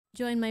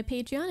join my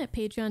Patreon at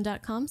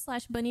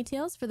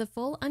patreon.com/bunnytails for the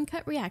full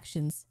uncut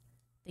reactions.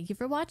 Thank you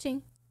for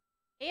watching.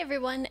 Hey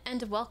everyone,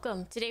 and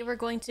welcome. Today we're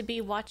going to be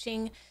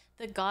watching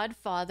The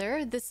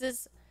Godfather. This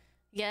is,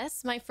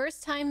 yes, my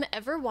first time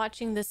ever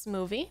watching this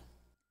movie.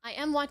 I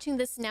am watching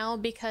this now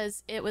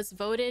because it was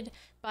voted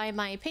by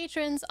my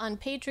patrons on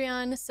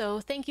Patreon, so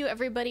thank you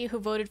everybody who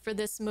voted for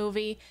this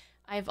movie.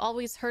 I've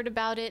always heard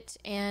about it,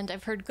 and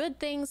I've heard good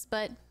things,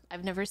 but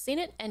I've never seen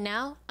it, and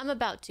now I'm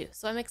about to,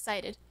 so I'm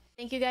excited.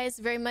 Thank you guys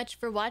very much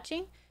for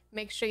watching.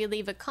 Make sure you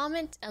leave a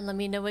comment and let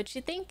me know what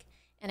you think,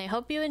 and I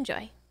hope you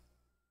enjoy.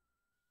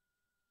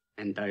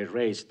 And I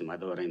raised my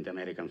daughter in the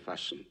American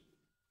fashion.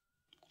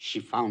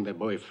 She found a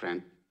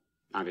boyfriend,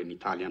 not an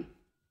Italian.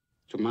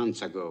 2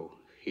 months ago,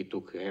 he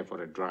took her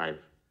for a drive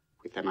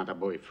with another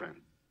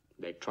boyfriend.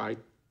 They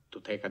tried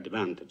to take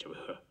advantage of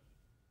her.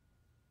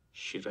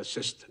 She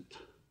resisted,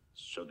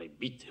 so they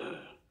beat her.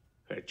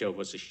 Her jaw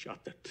was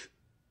shattered,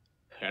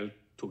 held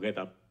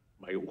together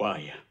by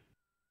wire.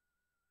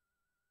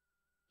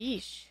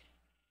 Yeesh.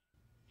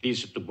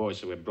 These 2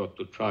 boys were brought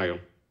to trial.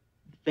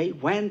 They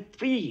went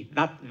free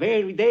that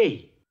very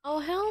day. Oh,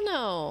 hell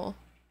no.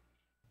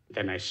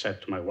 Then I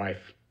said to my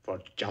wife, for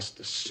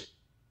justice,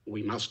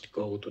 we must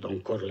go to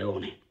Don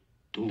Corleone.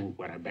 Do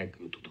what I beg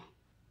you to do.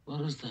 What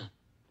is that?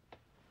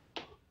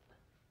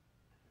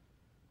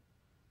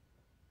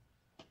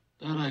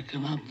 That I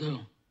cannot do.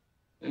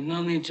 We've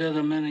known each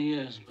other many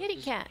years. Kitty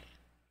cat.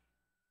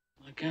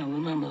 I can't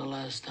remember the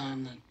last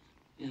time that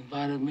you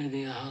invited me to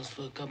your house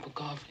for a cup of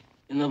coffee.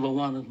 You never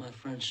wanted my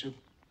friendship.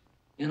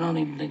 You don't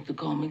even think to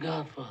call me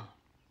Godfather.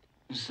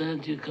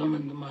 Instead, you come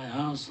into my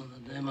house on the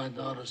day my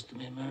daughter's to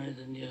be married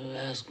and you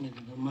ask me to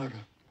do murder.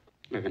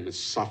 Let him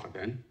suffer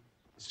then,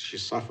 as she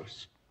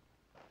suffers.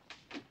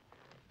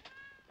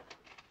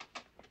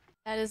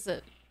 That is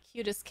the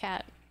cutest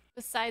cat,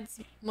 besides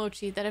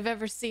Mochi, that I've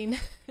ever seen.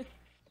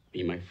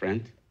 Be my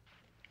friend,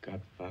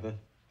 Godfather.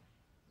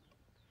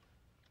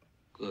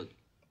 Good.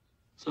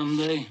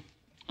 Someday,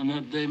 and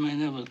that day may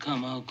never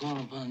come, I'll call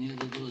upon you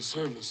to do a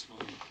service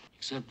for me.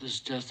 Accept this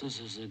justice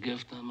as a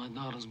gift on my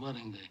daughter's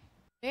wedding day.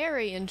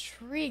 Very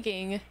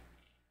intriguing.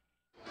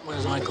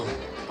 Where's Michael?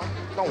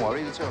 Don't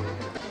worry, it's over.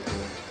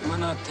 We're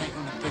not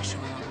taking the picture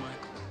without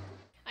Michael.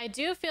 I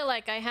do feel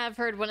like I have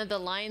heard one of the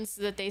lines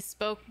that they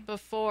spoke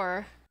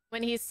before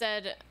when he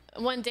said,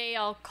 one day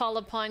I'll call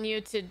upon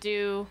you to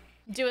do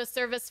a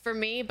service for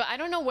me, but I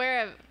don't know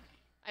where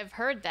I've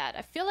heard that.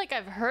 I feel like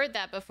I've heard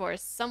that before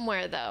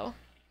somewhere though.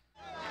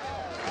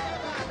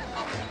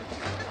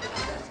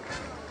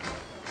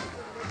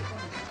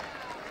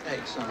 Hey,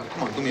 son,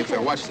 come on, do me a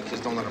favor. Watch the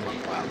kids. Don't let them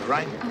run wild, all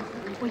right?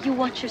 Oh, well, you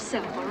watch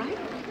yourself, all right?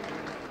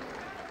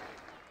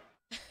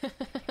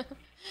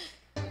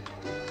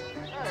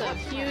 It's a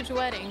huge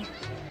wedding.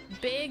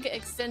 Big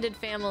extended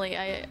family,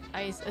 I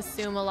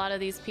assume a lot of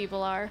these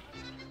people are.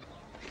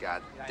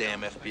 God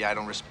damn FBI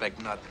don't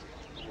respect nothing.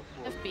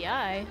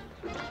 FBI?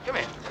 Come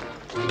here.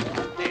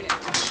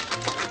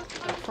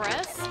 The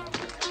press?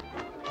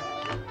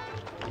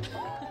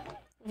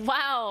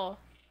 Wow.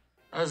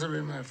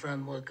 Azari, my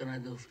friend, what can I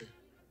do for you?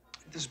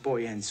 This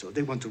boy Enzo,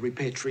 they want to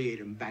repatriate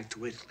him back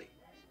to Italy.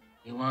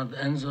 You want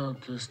Enzo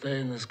to stay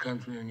in this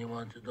country and you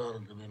want your daughter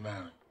to be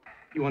married.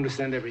 You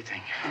understand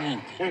everything.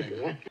 Thank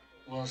you.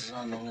 Who else is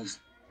on the list?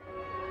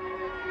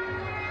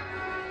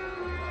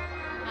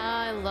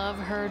 I love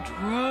her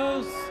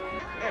dress.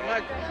 Hey,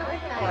 Michael.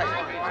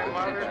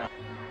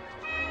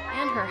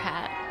 And her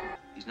hat.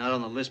 He's not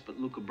on the list, but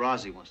Luca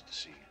Brasi wants to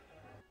see you.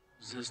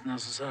 Is this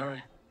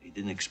necessary? He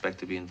didn't expect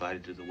to be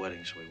invited to the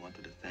wedding, so he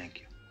wanted to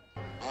thank you.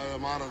 I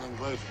am honored and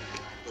grateful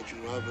that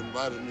you have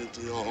invited me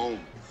to your home.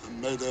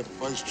 And may that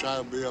first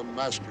child be a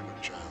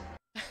masculine child.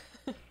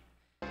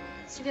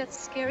 See that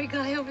scary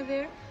guy over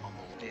there?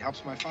 He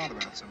helps my father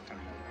out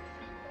sometimes.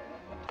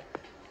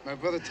 My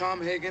brother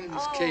Tom Hagen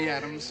is Kay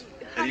Adams.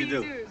 How do you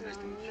do?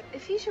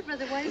 If he's your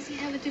brother, why does he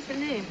have a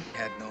different name? He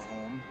had no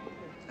home,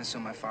 and so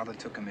my father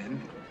took him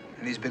in,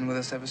 and he's been with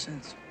us ever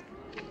since.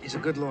 He's a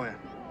good lawyer.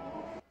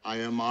 I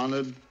am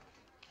honored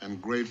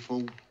and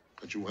grateful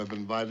that you have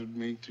invited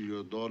me to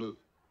your daughter's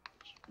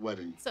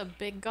wedding. It's a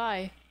big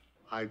guy.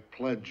 I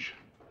pledge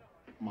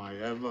my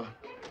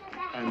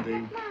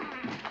ever-ending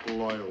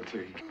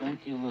loyalty.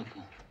 Thank you,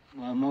 Luca.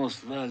 My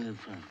most valued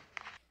friend.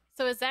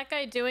 So is that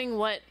guy doing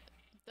what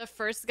the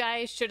first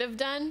guy should have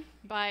done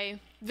by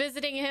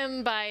visiting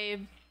him, by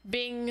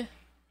being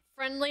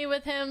friendly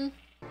with him?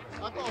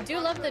 I do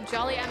love the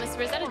jolly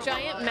atmosphere. Is that a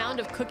giant mound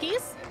of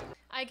cookies?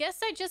 I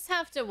guess I just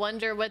have to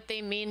wonder what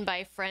they mean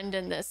by friend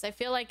in this. I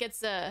feel like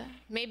it's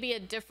maybe a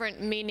different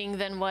meaning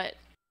than what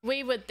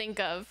we would think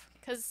of,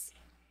 because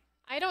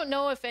I don't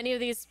know if any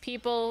of these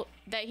people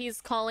that he's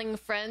calling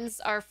friends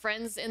are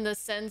friends in the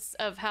sense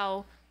of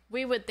how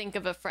we would think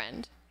of a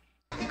friend.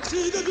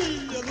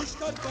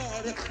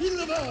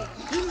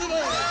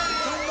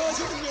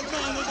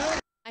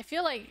 I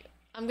feel like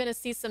I'm gonna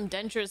see some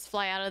dentures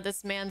fly out of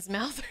this man's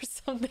mouth or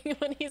something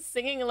when he's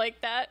singing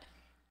like that.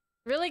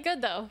 Really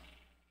good though.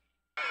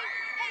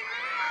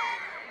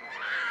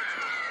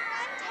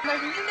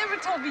 Michael, you never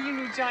told me you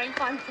knew Johnny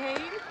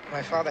Fontaine.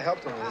 My father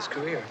helped him with his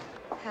career.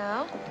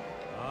 How?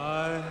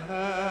 I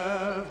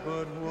have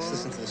but one. Let's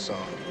listen to the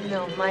song.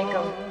 No,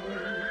 Michael.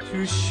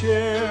 To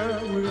share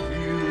with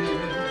you.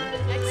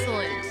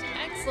 Excellent.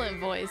 Excellent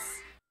voice.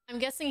 I'm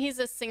guessing he's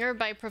a singer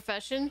by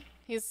profession.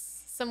 He's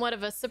somewhat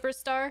of a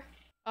superstar,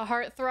 a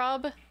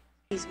heartthrob.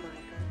 Please, Michael.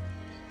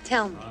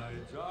 Tell me.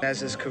 As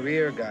his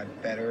career got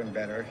better and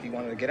better, he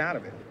wanted to get out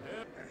of it.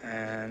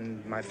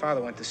 And my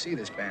father went to see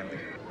this band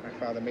leader. My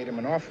father made him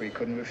an offer he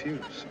couldn't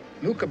refuse.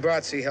 Luca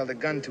Brasi held a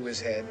gun to his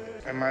head,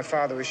 and my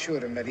father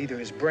assured him that either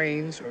his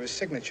brains or his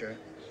signature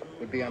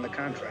would be on the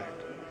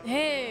contract.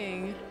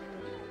 Dang.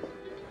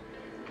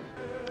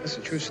 That's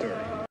a true story.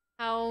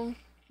 How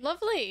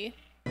lovely.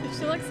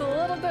 She looks a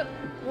little bit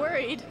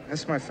worried.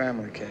 That's my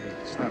family, Kay.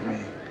 It's not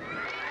me.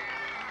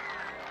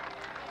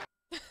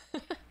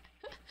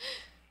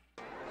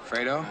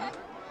 Fredo,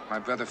 my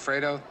brother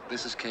Fredo,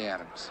 this is Kay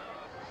Adams.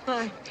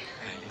 Hi.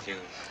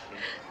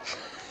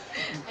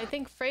 I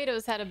think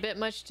Fredo's had a bit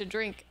much to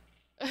drink.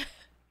 I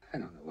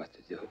don't know what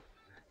to do.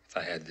 If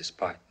I had this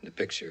part in the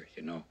picture,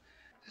 you know,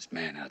 this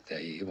man out there,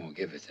 he won't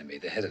give it to me.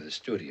 The head of the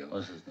studio.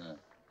 What's his name?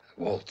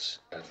 Waltz.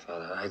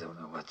 Godfather, I don't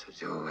know what to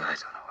do. I don't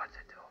know what to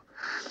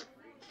do.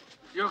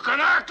 You can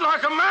act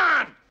like a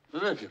man!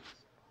 Ridiculous.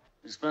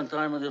 You spend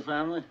time with your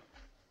family?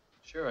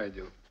 Sure I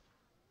do.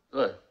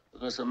 Good.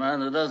 Because a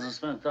man that doesn't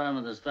spend time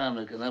with his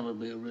family can never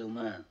be a real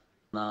man.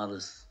 Now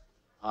this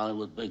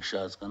Hollywood big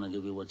shot's gonna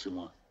give you what you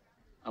want.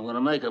 I'm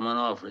gonna make him an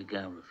offer he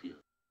can't refuse.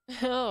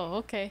 Oh,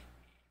 okay.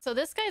 So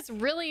this guy's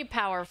really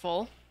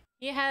powerful.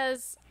 He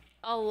has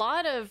a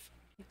lot of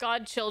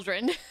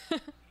godchildren.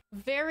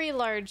 Very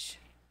large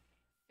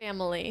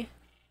family.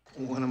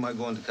 When am I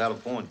going to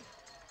California?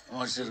 I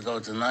want you to go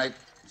tonight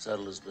and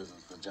settle this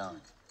business with Johnny.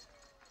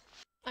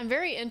 I'm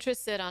very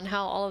interested on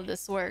how all of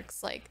this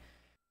works. Like,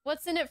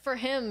 what's in it for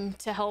him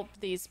to help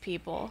these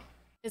people?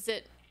 Is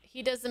it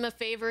he does them a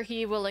favor,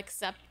 he will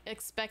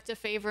expect a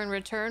favor in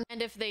return?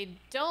 And if they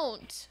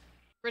don't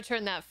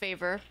return that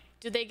favor,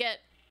 do they get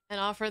an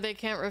offer they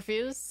can't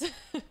refuse?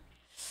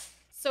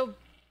 So,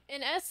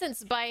 in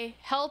essence, by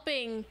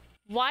helping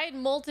wide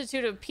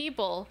multitude of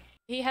people,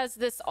 he has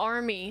this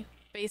army,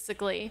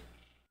 basically,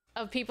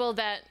 of people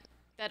that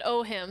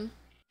owe him.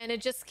 And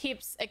it just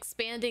keeps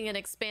expanding and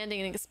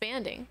expanding and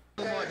expanding.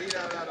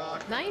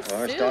 Nice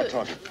All right, suit. start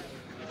talking.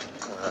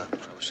 I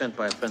was sent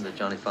by a friend of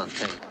Johnny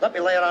Fontaine. Let me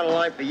lay it on the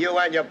line for you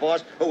and your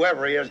boss,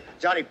 whoever he is.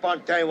 Johnny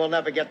Fontaine will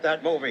never get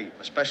that movie.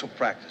 A special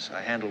practice.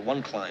 I handle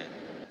one client.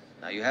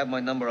 Now, you have my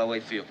number. I'll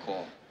wait for your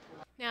call.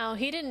 Now,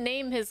 he didn't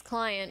name his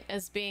client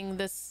as being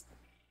this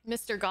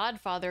Mr.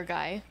 Godfather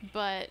guy,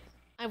 but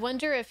I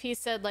wonder if he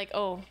said, like,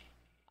 oh,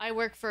 I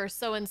work for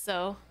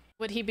so-and-so,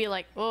 would he be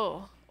like,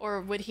 oh,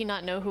 or would he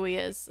not know who he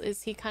is?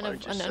 Is he kind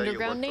of an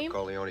underground name?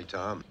 Corleone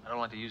Tom. I don't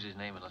want to use his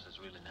name unless it's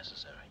really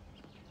necessary.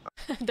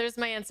 There's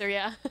my answer,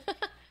 yeah. There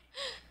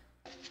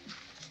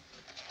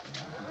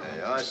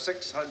you are,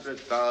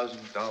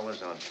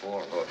 $600,000 on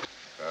 4 hooks.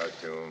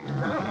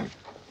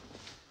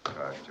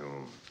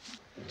 Cartoon.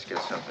 Let's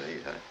get something to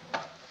eat,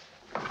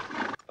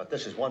 huh? But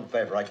this is one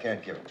favor I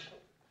can't give him.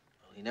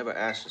 Well, he never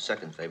asked the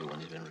second favor when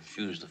he's been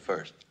refused the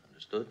first.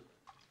 Understood?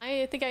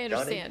 I think I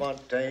Johnny understand.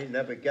 Fontaine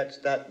never gets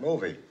that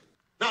movie.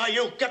 Now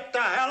you get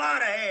the hell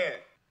out of here!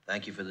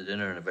 Thank you for the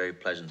dinner and a very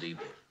pleasant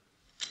evening.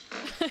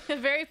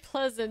 Very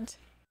pleasant.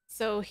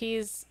 So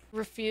he's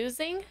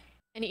refusing,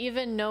 and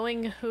even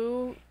knowing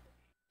who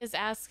is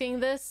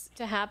asking this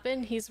to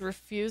happen, he's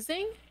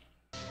refusing?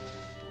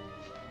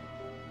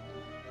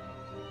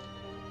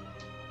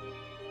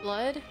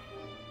 Blood?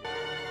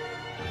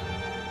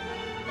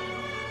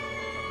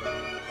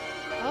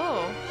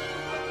 Oh.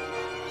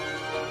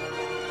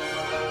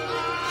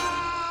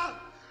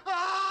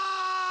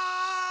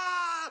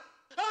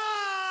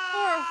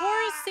 Poor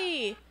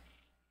horsey!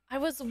 I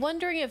was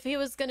wondering if he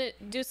was gonna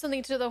do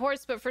something to the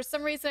horse, but for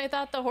some reason I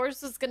thought the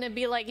horse was gonna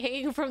be like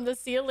hanging from the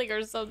ceiling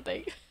or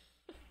something.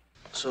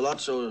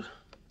 Sollozzo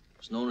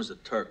is known as the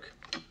Turk.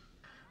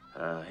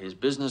 His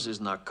business is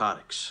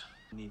narcotics.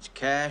 He needs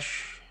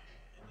cash,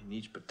 and he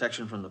needs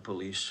protection from the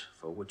police,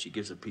 for which he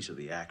gives a piece of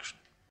the action.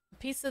 A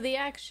piece of the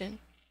action.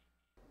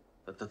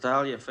 The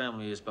Tattaglia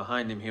family is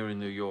behind him here in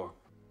New York.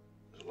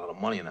 There's a lot of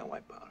money in that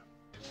white powder.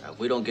 Now, if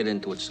we don't get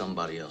into it,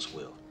 somebody else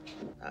will.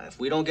 If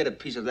we don't get a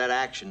piece of that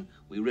action,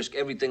 we risk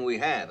everything we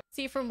have.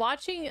 See, from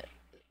watching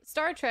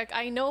Star Trek,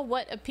 I know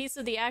what a piece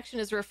of the action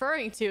is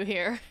referring to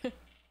here.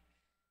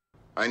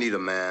 I need a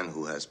man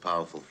who has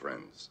powerful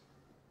friends.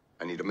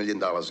 I need $1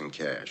 million in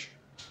cash.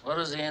 What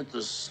is the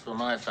interest for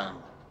my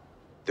family?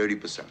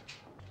 30%.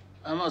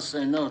 I must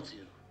say no to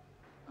you,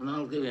 and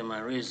I'll give you my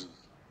reasons.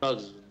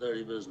 Drugs is a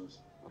dirty business.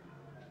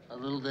 A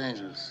little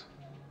dangerous.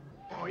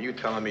 Oh, are you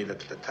telling me that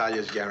the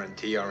Tattaglias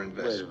guarantee our Wait a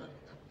investment? minute.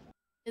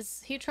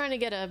 Is he trying to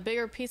get a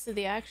bigger piece of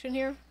the action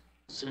here?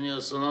 Signor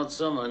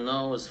Sollozzo, my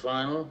no is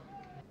final.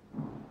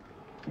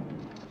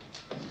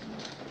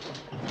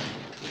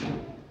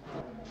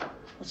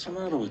 What's the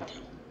matter with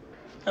you?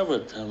 Ever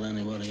tell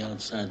anybody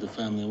outside the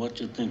family what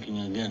you're thinking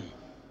again?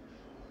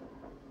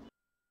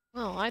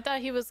 Oh, I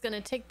thought he was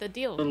gonna take the A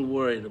deal. little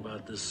worried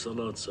about this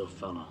Salozzo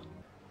fellow.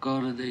 Go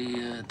to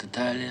the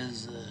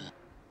Tatalia's,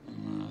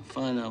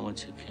 find out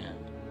what you can.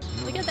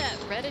 Look at that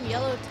red and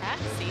yellow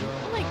taxi.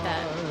 I like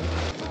that.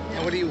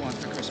 Now, what do you want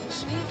for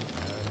Christmas?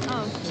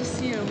 Oh,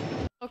 just you.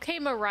 Okay,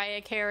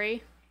 Mariah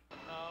Carey.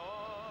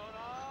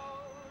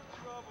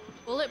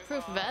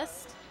 Bulletproof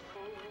vest?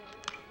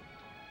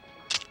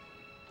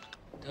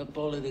 Tell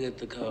Paulie to get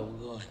the car.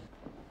 We're going.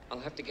 I'll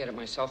have to get it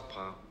myself,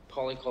 Pa.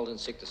 Paulie called in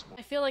sick this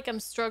morning. I feel like I'm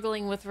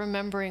struggling with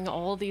remembering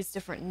all these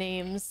different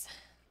names.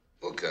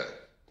 Okay.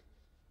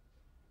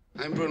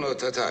 I'm Bruno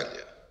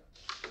Tataglia.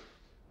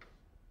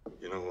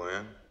 You know who I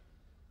am?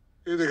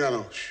 Io ti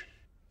conosci.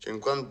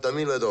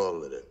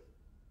 $50,000.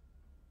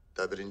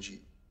 Da principio.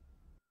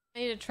 I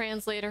need a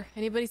translator.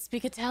 Anybody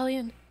speak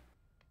Italian?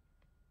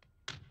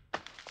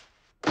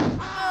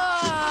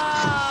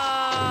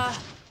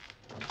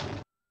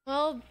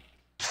 Well,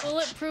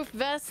 bulletproof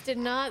vest did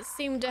not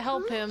seem to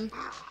help him.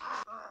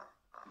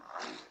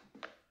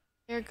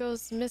 There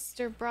goes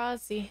Mr.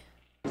 Brazzi.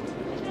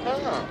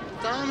 Oh,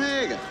 Tom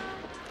Hagen.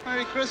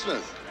 Merry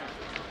Christmas.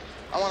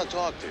 I want to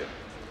talk to you.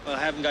 I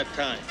haven't got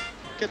time.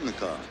 Get in the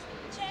car.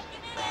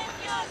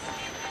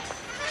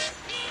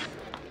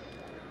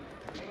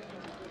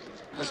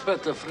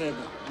 Aspetta, Fredo.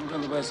 I'm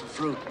gonna buy some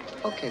fruit.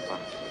 Okay, Pa.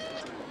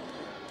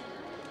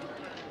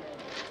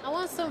 I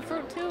want some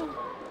fruit too.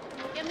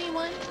 Give me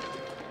one.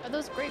 Are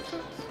those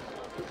grapefruits?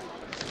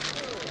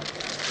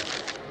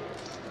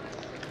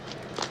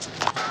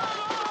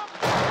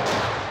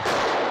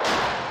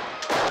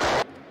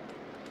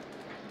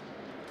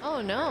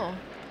 Oh no.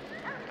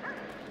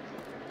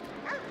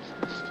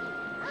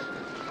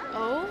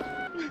 Oh?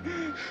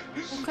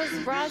 Because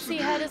Brazzi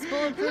had his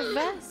bulletproof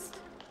vest.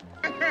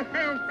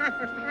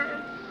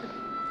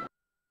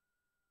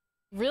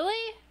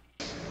 Really?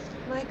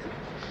 Michael?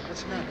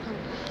 What's the matter?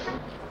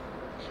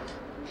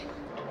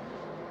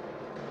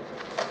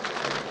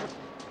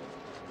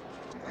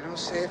 They don't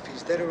say if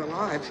he's dead or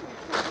alive.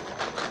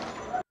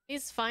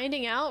 He's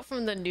finding out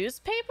from the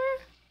newspaper?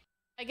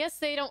 I guess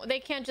they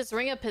can't just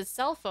ring up his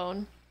cell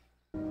phone.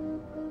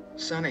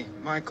 Sonny,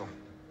 Michael,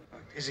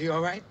 is he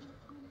all right?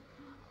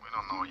 We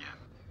don't know yet.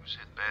 He was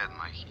hit bad,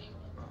 Mikey.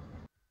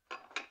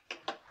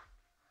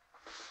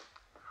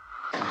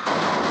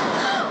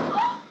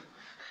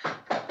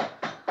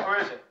 Where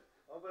is it?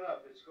 Open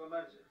up. It's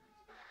Clemenza.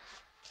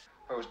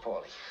 Where was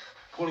Paulie?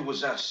 Paulie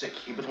was out sick.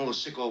 He'd been a little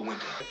sick all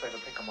winter. If I can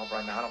pick him up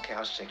right now, I don't care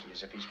how sick he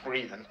is. If he's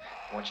breathing,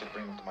 I want you to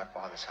bring him to my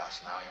father's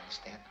house now, you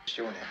understand? Just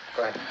you and him.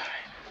 Go ahead.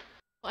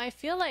 Well, I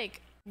feel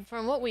like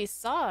from what we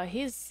saw,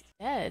 he's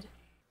dead.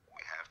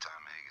 We have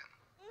Tom Hagen.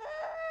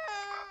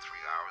 About 3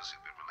 hours,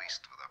 he'll be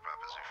released with our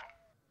proposition.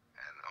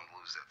 And don't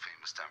lose that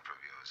famous temper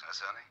of yours, huh,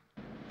 Sonny?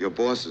 Your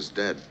boss is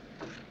dead.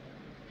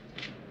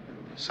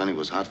 Sonny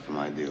was hot for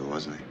my deal,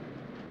 wasn't he?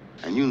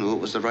 And you knew it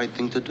was the right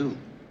thing to do.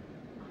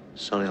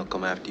 Sonny will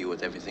come after you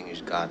with everything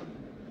he's got.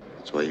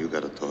 That's why you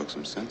gotta talk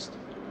some sense to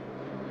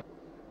him.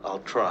 I'll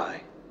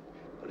try.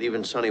 But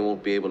even Sonny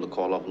won't be able to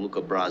call off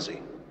Luca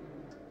Brazzi.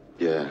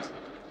 Yeah.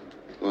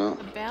 Well,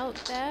 About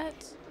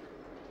that?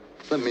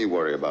 let me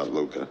worry about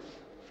Luca.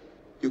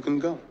 You can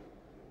go.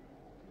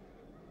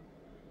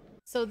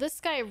 So this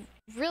guy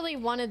really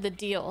wanted the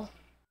deal.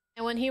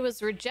 And when he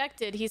was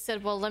rejected, he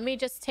said, well, let me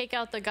just take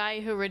out the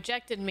guy who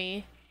rejected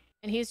me.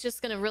 And he's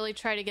just going to really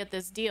try to get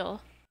this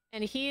deal.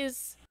 And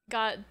he's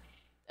got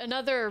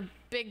another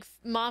big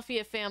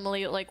mafia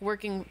family, like,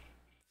 working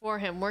for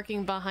him,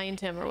 working behind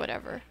him or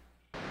whatever.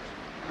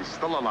 He's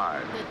still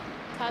alive.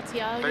 The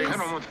Tatiagis. They hit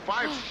him with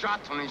 5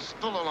 shots and he's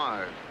still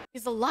alive.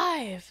 He's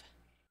alive.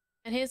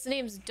 And his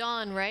name's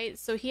Don, right?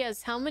 So he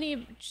has how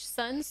many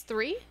sons?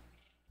 3?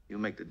 You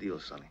make the deal,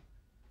 Sonny.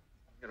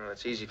 You know,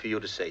 it's easy for you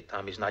to say,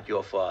 Tommy's not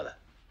your father.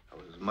 I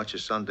was as much a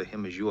son to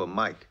him as you are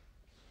Mike.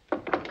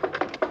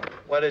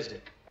 What is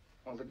it?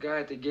 Well, the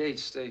guy at the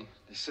gates, they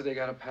said they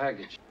got a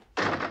package.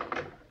 I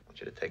want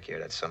you to take care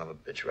of that son of a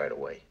bitch right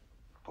away.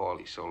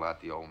 Paulie sold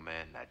out the old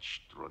man, that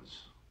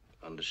Strutz.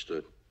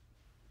 Understood.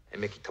 Hey,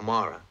 Mickey,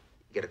 tomorrow,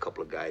 get a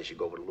couple of guys. You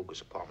go over to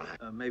Luca's apartment.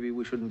 Maybe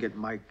we shouldn't get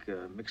Mike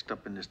mixed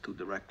up in this too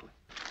directly.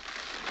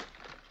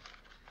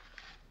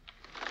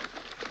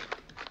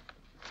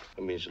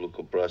 That means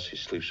Luca Brasi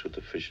sleeps with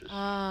the fishes.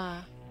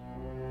 Ah.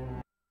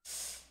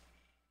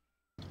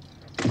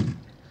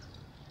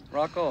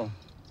 Rocco,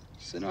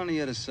 sit on the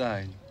other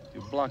side.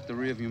 You block the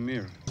rearview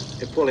mirror.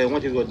 Hey, Paulie, I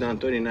want you to go down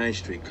 39th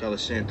Street, Cala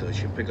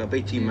Santos. You pick up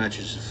 18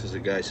 mattresses for the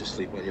guys to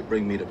sleep while you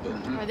bring me the bill.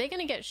 Are they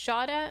gonna get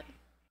shot at?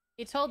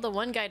 He told the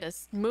one guy to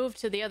move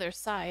to the other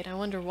side. I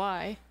wonder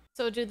why.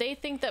 So do they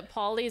think that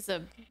Paulie's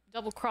a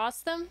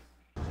double-cross them?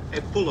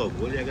 Hey, pull over,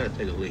 will you? I gotta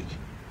take a leak.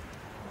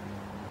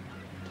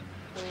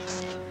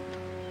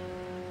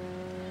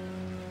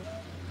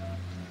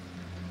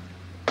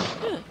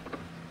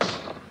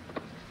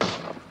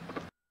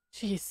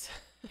 Jeez.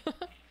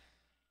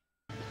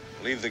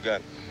 Leave the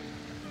gun.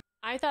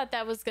 I thought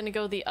that was gonna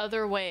go the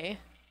other way.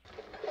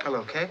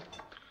 Hello, Kay?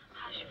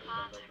 How's your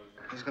father?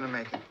 He's gonna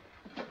make it.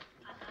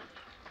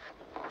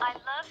 I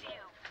love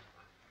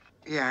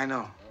you. Yeah, I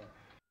know.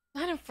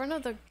 Not in front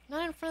of the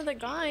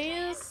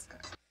guys.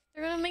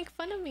 They're gonna make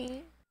fun of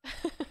me.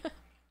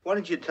 Why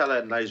don't you tell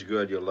that nice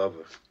girl you love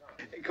her?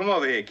 Hey, come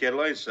over here, kid.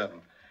 Learn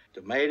something.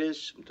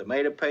 Tomatoes, some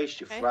tomato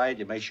paste. You fry it.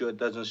 You make sure it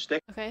doesn't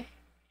stick. Okay.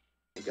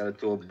 You got it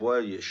to a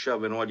boil. You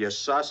shove in all your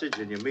sausage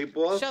and your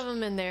meatballs. Shove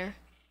them in there.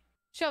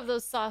 Shove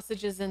those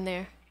sausages in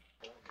there.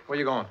 Where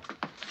you going?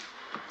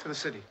 To the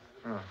city.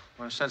 Oh,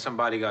 want to send some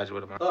bodyguards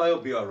with him? Oh,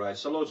 he'll be all right.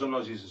 Salozo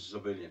knows he's a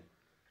civilian.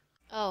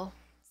 Oh,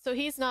 so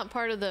he's not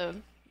part of the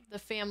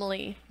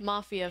family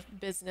mafia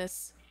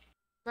business,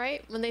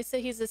 right? When they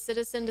say he's a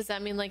citizen, does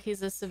that mean like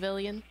he's a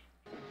civilian?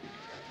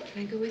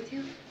 Can I go with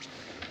you?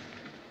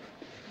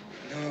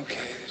 No,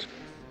 okay.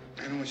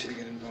 I don't want you to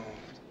get involved.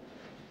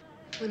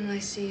 When will I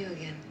see you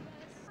again?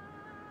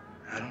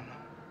 I don't know.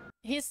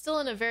 He's still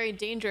in a very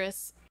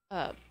dangerous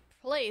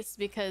place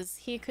because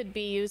he could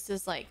be used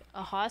as like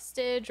a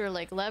hostage or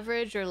like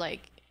leverage or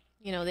like,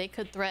 you know, they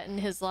could threaten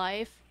his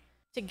life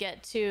to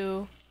get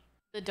to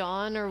the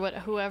Don or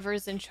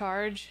whoever's in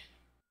charge.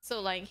 So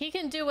like he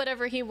can do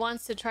whatever he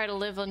wants to try to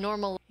live a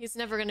normal. He's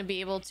never going to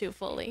be able to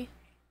fully.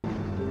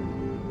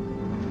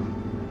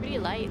 Pretty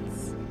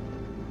lights.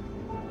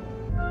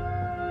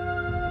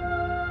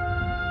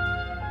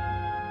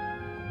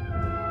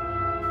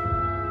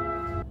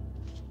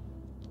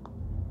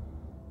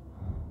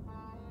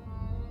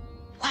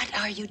 What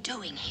are you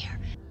doing here?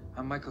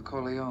 I'm Michael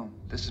Corleone.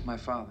 This is my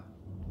father.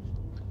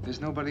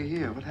 There's nobody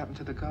here. What happened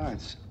to the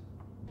guards?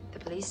 The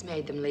police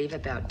made them leave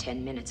about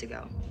 10 minutes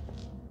ago.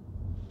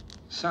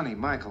 Sonny,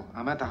 Michael,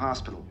 I'm at the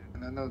hospital.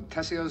 No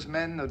Tessio's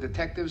men, no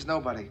detectives,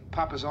 nobody.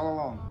 Papa's all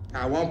alone.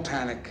 I won't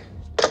panic.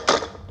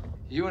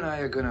 You and I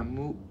are gonna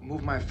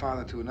move my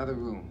father to another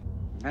room.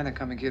 Men are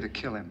coming here to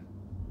kill him.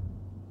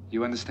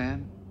 You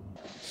understand?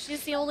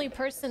 She's the only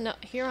person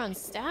here on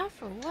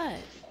staff or what?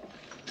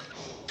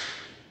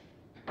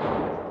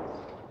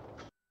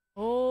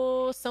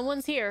 Oh,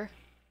 someone's here.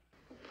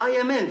 I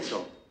am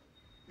Enzo,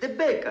 the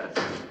baker.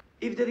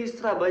 If there is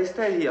trouble, I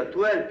stay here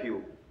to help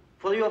you.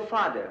 For your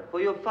father, for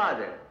your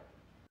father.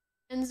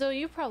 Enzo,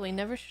 you probably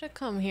never should have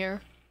come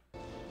here.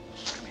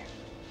 Come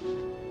here.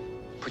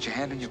 Put your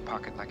hand in your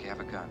pocket like you have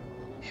a gun.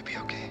 You'll be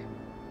okay.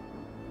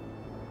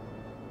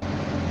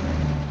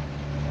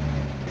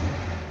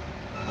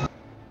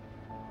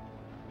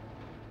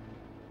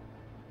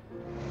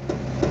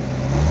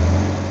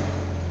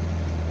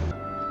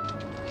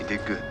 You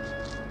did good.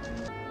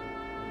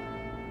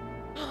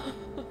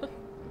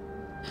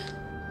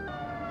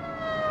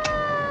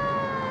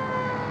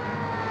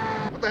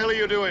 What the hell are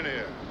you doing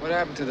here? What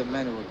happened to the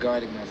men who were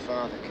guarding my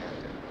father,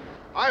 Captain?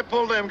 I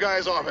pulled them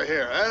guys off of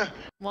here, huh?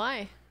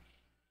 Why?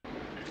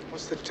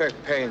 What's the Turk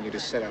paying you to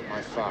set up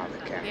my father,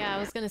 Captain? Yeah, I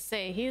was gonna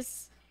say,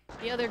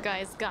 the other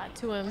guys got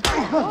to him.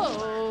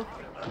 Whoa!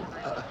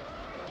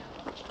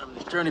 I'm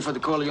the attorney for the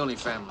Corleone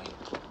family.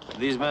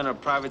 These men are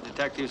private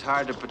detectives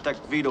hired to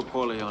protect Vito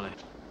Corleone.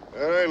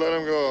 All right, let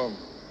him go.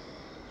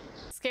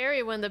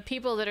 Scary when the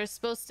people that are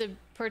supposed to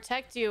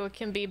protect you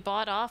can be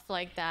bought off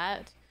like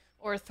that,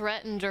 or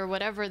threatened, or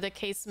whatever the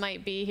case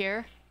might be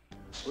here.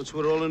 What's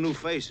with all the new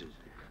faces?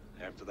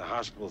 After the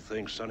hospital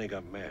thing, Sonny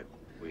got mad.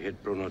 We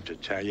hit Bruno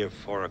Tatalia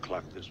 4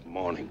 o'clock this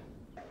morning.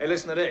 Hey,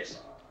 listen to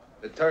this.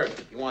 The Turk,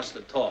 he wants to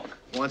talk.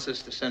 He wants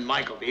us to send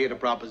Michael to hear the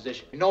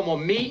proposition. No more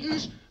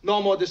meetings,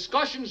 no more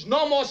discussions,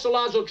 no more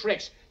Salazzo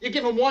tricks. You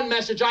give him one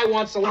message, I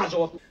want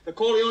Salazzo. The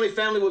Corleone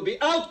family will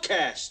be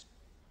outcast.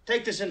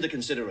 Take this into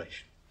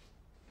consideration.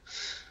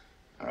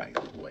 All right,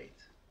 wait.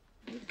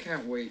 You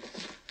can't wait.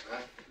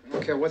 I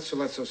don't care what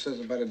Salazzo says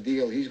about a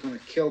deal. He's gonna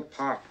kill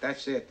Pop.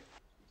 That's it.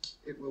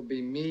 It will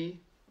be me,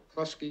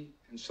 Klusky,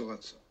 and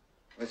Salazzo.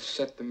 Let's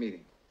set the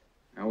meeting.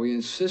 Now, we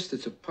insist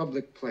it's a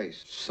public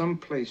place. Some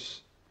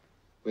place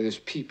where there's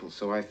people,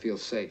 so I feel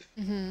safe.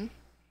 Mm-hmm.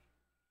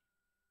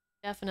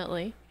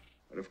 Definitely.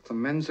 But if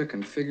Clemenza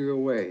can figure a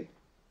way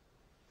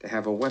to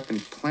have a weapon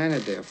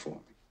planted there for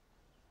me,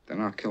 then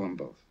I'll kill them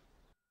both.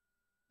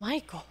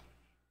 Michael.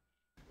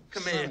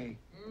 Come Sonny. here.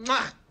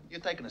 Mwah! You're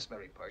taking this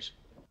very personal.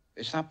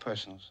 It's not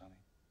personal, Sonny.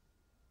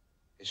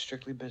 It's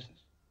strictly business.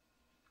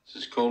 It's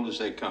as cold as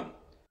they come.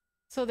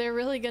 So they're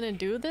really gonna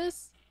do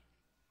this?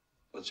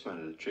 What's the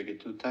matter, the trigger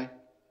too tight?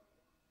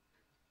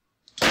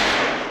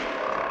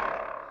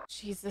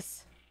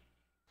 Jesus.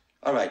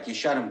 All right, you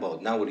shot them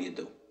both. Now what do you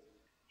do?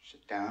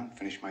 Sit down,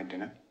 finish my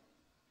dinner.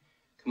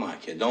 Come on,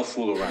 kid, don't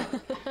fool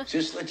around.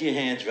 Just let your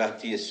hands drop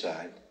to your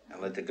side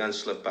and let the gun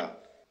slip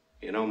out.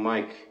 You know,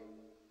 Mike,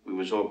 we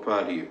was all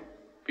proud of you,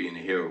 being a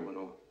hero and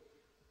all.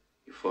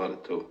 Your father,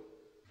 too.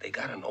 They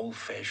got an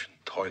old-fashioned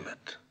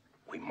toilet.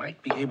 We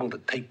might be able to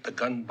take the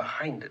gun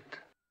behind it.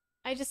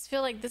 I just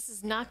feel like this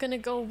is not gonna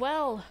go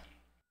well.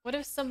 What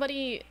if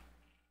somebody,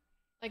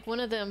 like one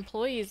of the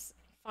employees,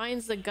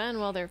 finds the gun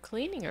while they're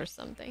cleaning or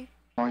something?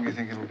 How long do you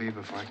think it'll be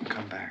before I can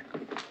come back?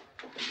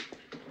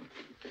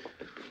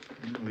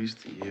 At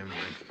least a year,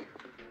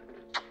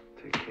 Mike.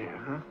 Take care,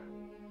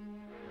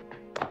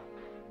 huh?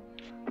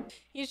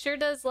 He sure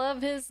does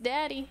love his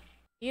daddy.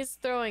 He's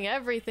throwing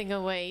everything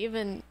away,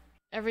 even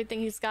everything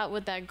he's got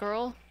with that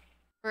girl,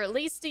 for at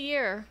least a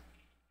year.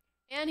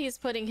 And he's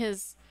putting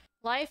his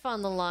Life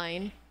on the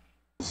line.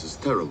 This is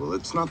terrible.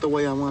 It's not the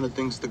way I wanted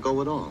things to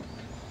go at all.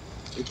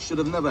 It should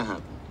have never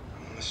happened.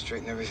 I'm gonna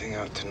straighten everything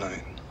out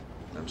tonight.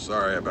 I'm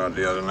sorry about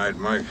the other night,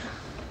 Mike.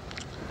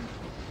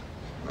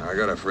 I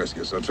gotta frisk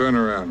you, so turn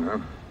around, huh?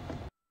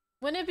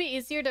 Wouldn't it be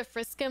easier to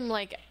frisk him,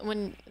 like,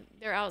 when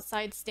they're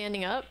outside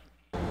standing up?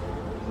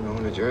 You know,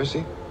 New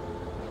Jersey?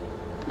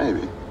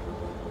 Maybe.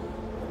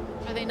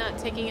 Are they not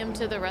taking him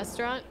to the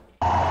restaurant?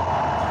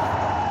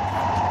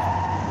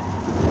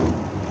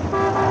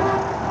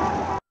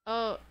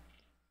 Oh,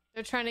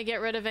 they're trying to get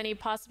rid of any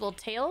possible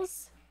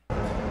tails?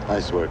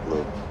 Nice work,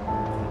 Lou.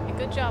 Hey,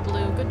 good job,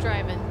 Lou. Good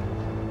driving.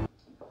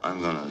 I'm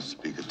gonna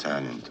speak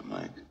Italian to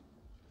Mike.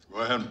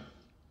 Go ahead.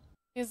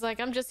 He's like,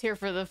 I'm just here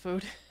for the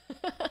food.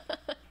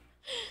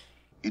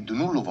 E tu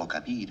non lo vuoi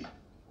capire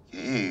che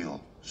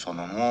io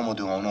sono un uomo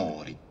di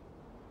onori.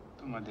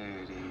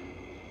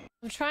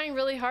 I'm trying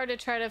really hard to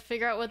try to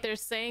figure out what they're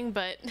saying,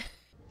 but...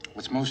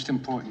 What's most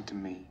important to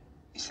me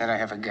is that I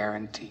have a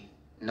guarantee.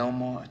 No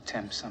more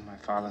attempts on my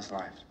father's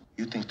life.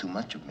 You think too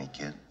much of me,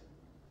 kid.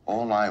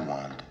 All I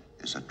want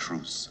is a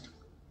truce.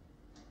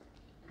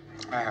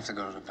 I have to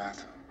go to the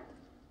bathroom.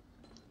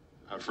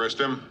 I frisked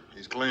him.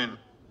 He's clean.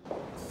 I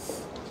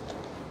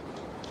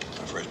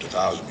frisked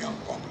 1,000 young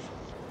punks.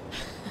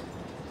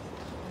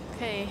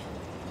 Okay.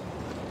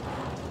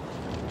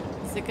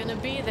 Is it gonna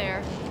be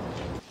there?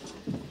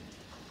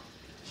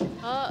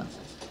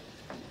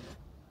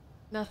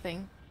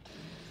 Nothing.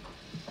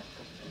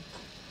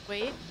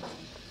 Wait.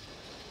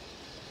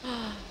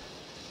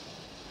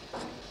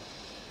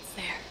 It's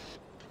there.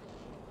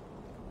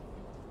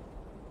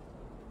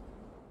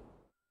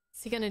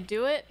 Is he gonna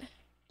do it?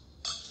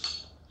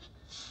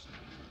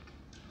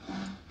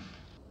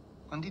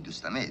 Quando tu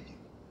sta medio,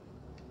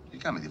 il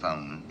cambio ti fa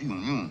un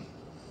yun.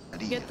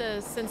 You get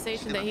the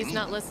sensation that he's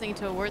not listening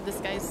to a word this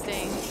guy's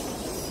saying.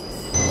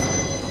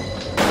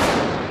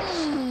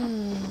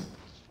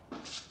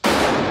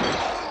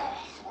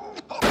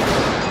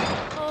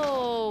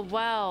 Oh,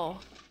 wow.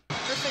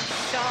 Perfect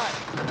shot.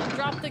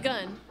 Drop the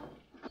gun.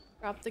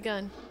 Drop the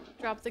gun.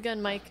 Drop the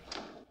gun, Mike.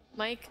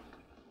 Mike.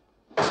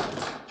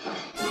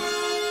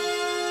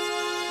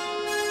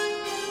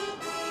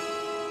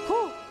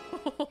 Whew.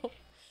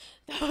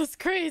 That was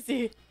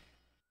crazy.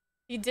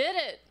 He did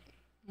it.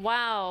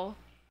 Wow.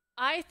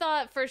 I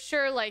thought for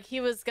sure, like,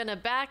 he was gonna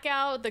back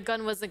out, the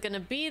gun wasn't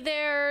gonna be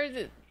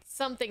there,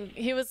 something,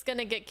 he was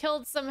gonna get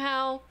killed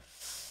somehow.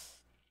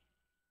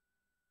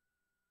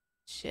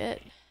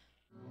 Shit.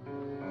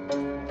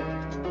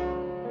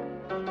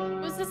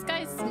 Who's this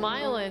guy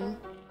smiling?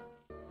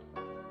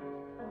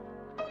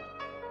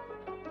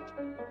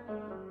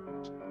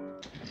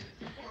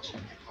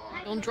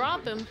 Don't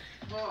drop him.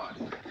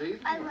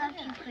 I love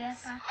you,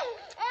 Grandpa.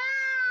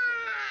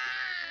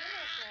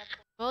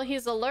 Well,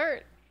 he's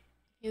alert.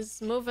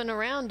 He's moving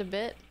around a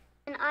bit.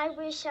 And I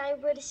wish I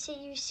would see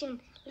you soon.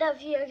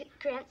 Love your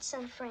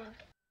grandson, Frank.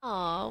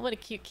 Aw, what a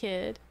cute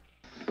kid.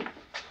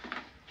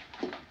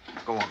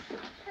 Go on.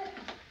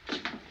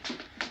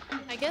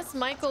 I guess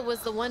Michael was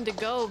the one to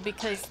go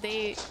because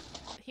he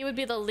would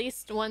be the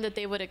least one that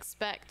they would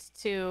expect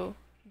to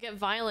get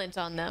violent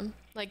on them.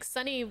 Like,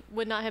 Sonny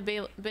would not have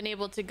been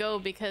able to go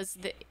because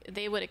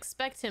they would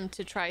expect him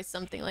to try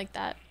something like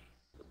that.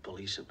 The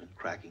police have been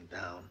cracking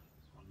down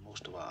on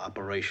most of our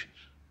operations.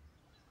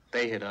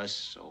 They hit us,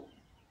 so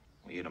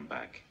we hit them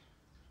back.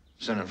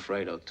 Sending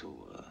Fredo to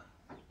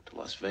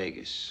Las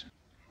Vegas.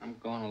 I'm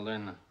going to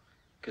learn the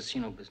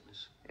casino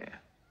business. Yeah.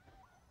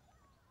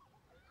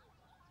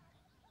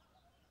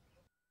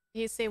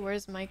 Did he say,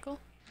 where's Michael?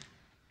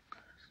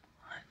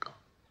 Michael.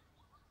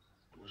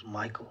 It was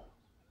Michael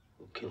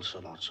who killed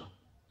Sollozzo.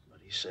 But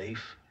he's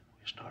safe.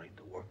 We're starting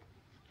to work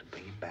to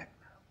bring him back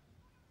now.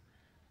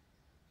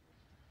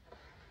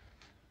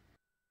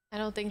 I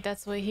don't think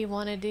that's what he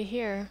wanted to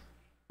hear.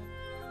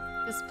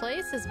 This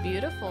place is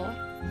beautiful.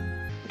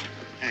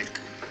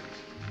 Ecco,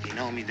 I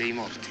nomi dei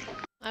morti.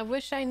 I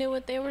wish I knew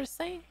what they were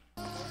saying.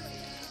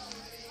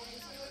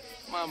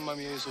 Mamma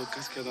mia, io sono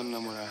cascato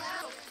innamorato.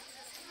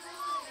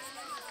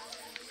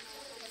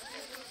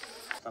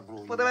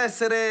 Poteva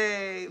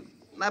essere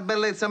una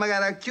bellezza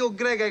magari più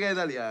greca che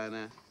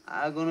italiana.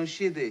 La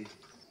conoscete?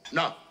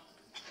 No.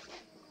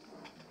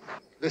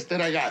 Queste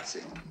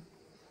ragazze.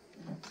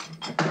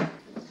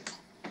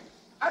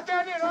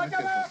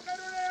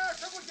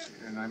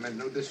 And I meant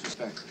no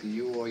disrespect to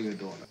you or your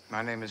daughter.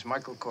 My name is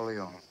Michael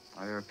Corleone.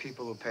 Now, there are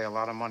people who pay a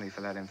lot of money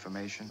for that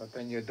information, but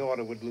then your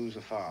daughter would lose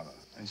a father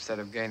instead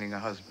of gaining a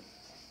husband.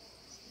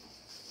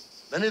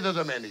 Venite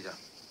domenica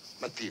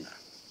mattina.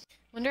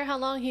 Wonder how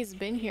long he's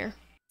been here.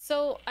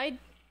 So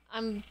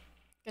I'm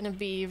gonna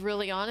be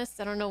really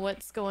honest. I don't know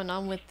what's going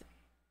on with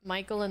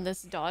Michael and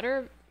this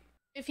daughter.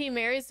 If he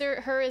marries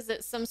her, is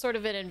it some sort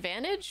of an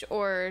advantage?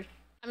 Or,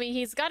 I mean,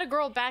 he's got a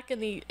girl back in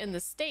the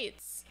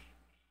States,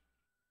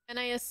 and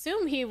I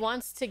assume he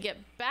wants to get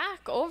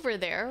back over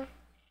there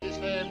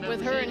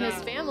with her and his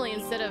family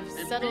instead of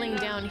settling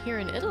down here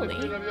in Italy.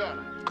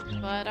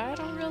 But I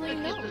don't really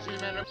know.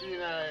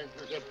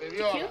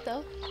 Cute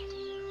though.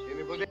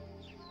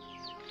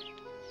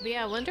 But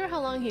yeah, I wonder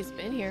how long he's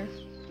been here.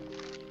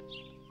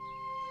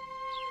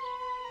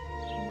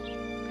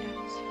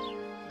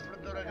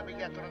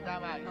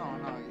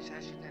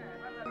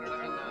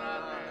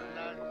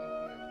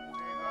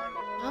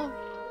 Oh,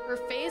 her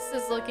face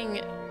is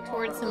looking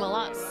towards him a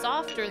lot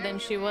softer than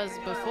she was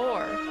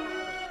before.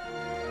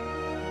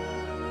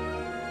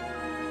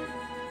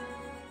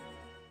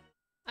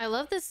 I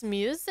love this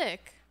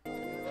music.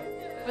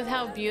 With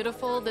how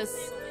beautiful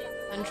this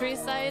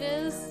countryside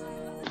is.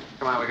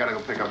 Come on, we gotta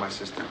go pick up my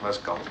sister. Let's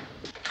go.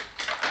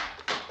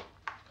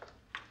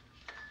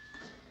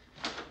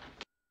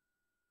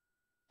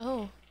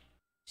 Oh,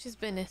 she's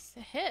been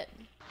hit.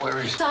 Where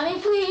is she? Sonny,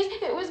 please.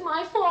 It was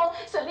my fault.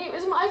 Sonny, it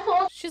was my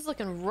fault. She's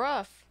looking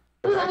rough.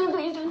 Sonny,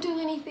 please don't do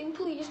anything.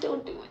 Please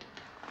don't do it.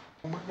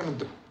 What am I gonna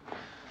do? I'm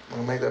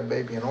gonna make that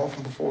baby an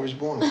orphan before he's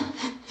born.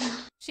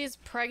 She's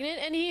pregnant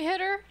and he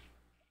hit her?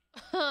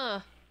 Huh.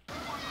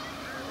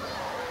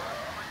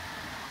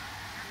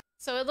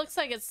 So it looks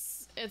like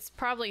it's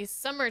probably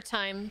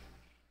summertime.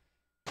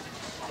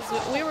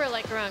 'Cause we were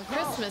like around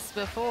Christmas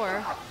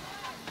before.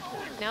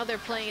 Now they're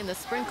playing in the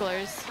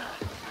sprinklers.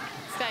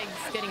 This guy's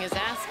getting his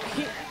ass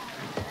beat.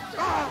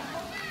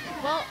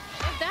 Well,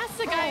 if that's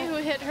the guy who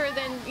hit her,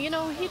 then, you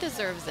know, he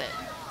deserves it.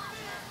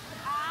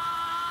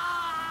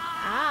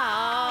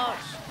 Ouch.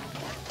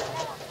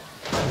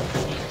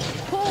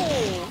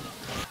 Oh.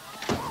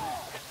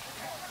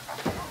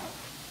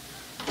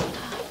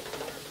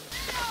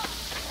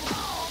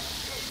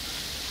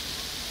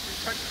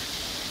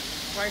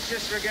 My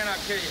sister again, I'll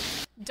kill you.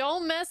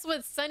 Don't mess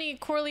with Sonny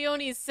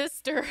Corleone's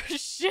sister.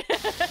 Shit.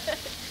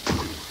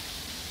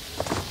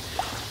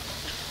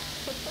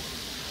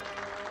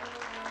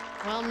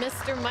 Well,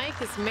 Mr. Mike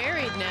is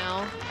married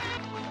now.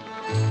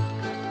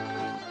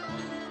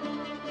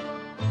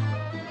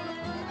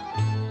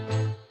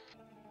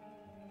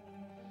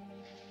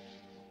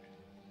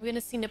 We gonna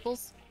see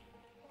nipples?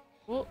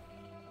 Whoa.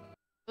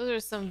 Those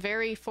are some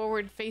very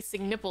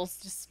forward-facing nipples,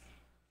 just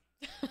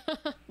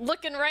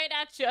looking right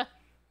at you.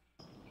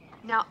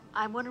 Now,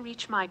 I want to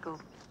reach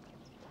Michael.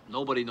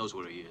 Nobody knows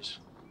where he is.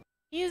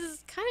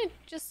 He's kind of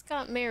just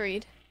got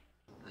married.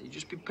 Now, you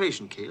just be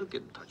patient, Kay. He'll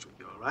get in touch with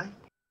you, all right?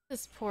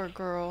 This poor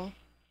girl.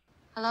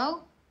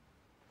 Hello?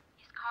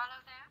 Is Carlo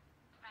there?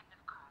 Friend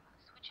of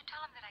Carlos. Would you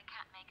tell him that I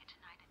can't make it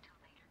tonight until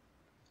later?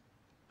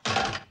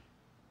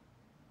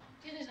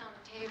 Dinner's on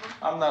the table.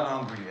 I'm not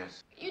hungry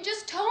yet. You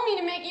just told me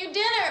to make you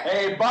dinner.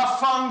 Hey,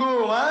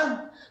 bafangu,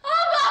 huh?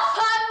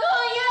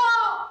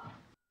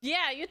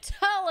 Yeah, you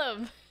tell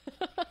him.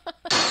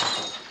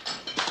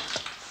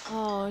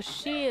 Oh,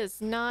 she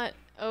is not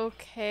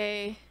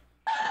okay.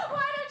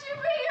 Why don't you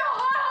bring your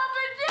heart home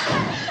for dinner?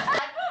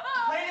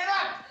 Clean it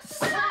up!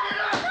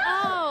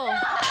 Oh.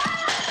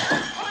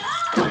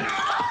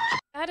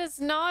 That is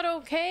not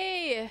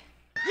okay.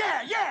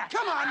 Yeah,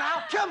 come on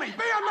now, kill me, be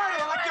a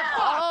murderer like your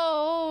father!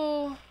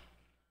 Oh.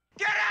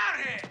 Get out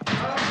of here!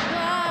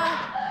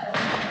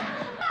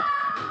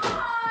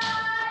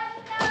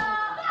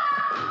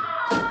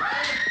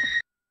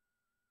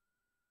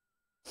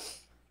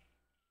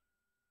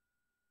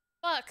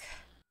 Fuck.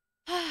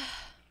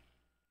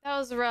 That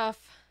was rough.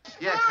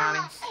 Yeah, Connie.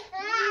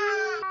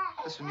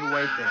 Listen, you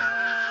wait there.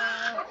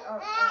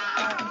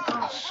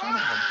 Oh, son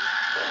of a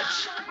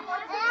bitch.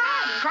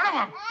 Son of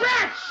a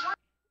bitch!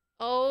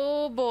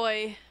 Oh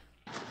boy.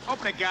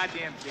 Open the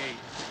goddamn gate.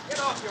 Get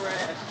off your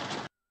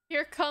ass!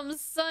 Here comes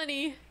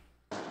Sonny.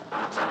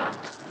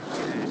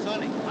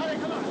 Sonny,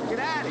 come on, get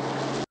out of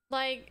here!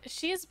 Like,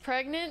 she's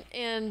pregnant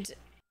and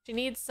she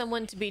needs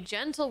someone to be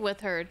gentle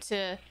with her,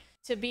 to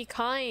be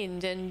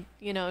kind, and,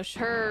 you know,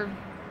 her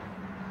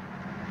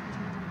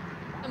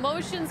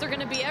emotions are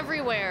gonna be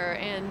everywhere,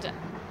 and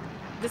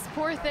this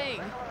poor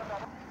thing.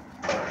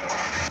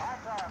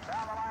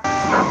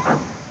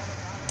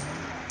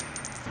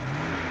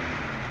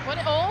 What?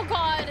 Oh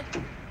God.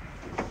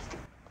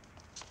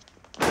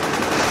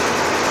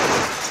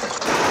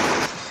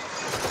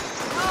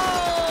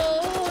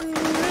 Oh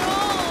no.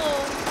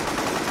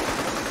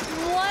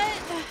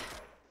 What?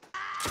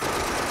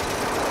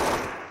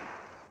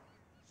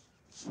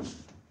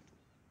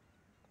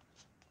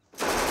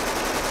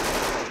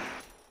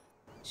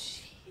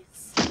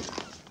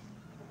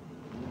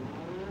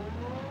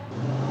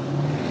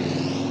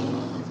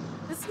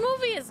 This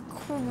movie is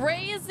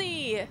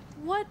crazy.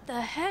 What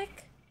the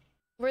heck?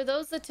 Were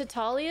those the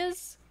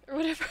Tatalias? Or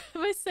whatever, if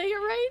I say it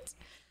right?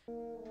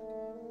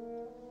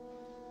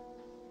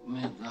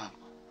 Wake up.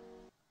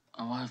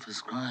 My wife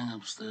is crying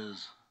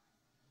upstairs.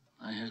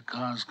 I hear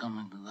cars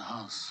coming to the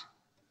house.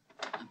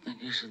 I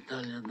think you should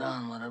tell your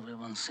Don what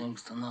everyone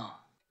seems to know.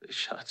 They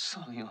shot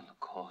Sonny on the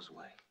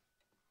causeway.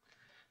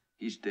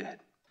 He's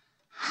dead.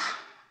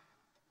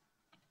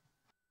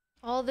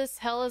 All this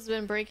hell has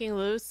been breaking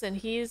loose and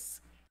he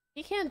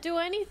can't do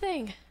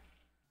anything.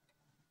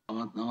 I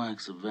want no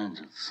acts of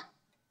vengeance.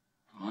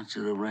 I want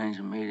you to arrange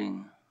a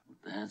meeting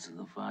with the heads of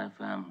the 5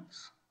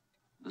 families.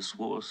 This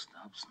war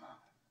stops now.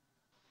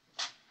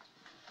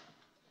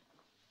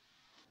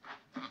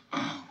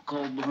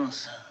 Call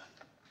Bruce.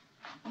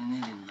 We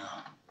need him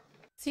now.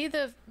 See,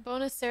 the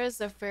Bonacera is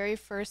the very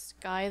first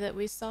guy that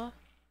we saw.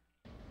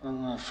 Well,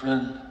 my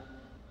friend,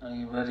 are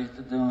you ready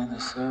to do me the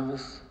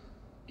service?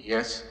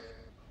 Yes.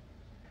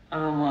 I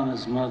don't want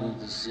his mother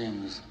to see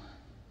him this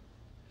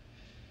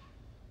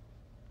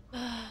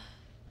way.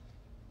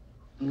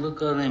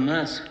 Look how they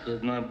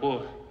massacred my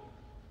boy.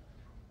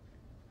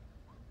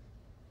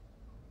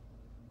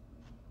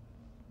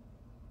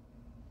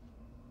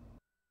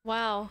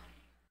 Wow.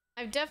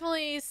 I've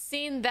definitely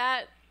seen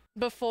that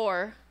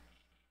before.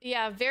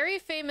 Yeah, very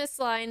famous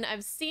line.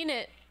 I've seen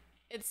it.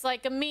 It's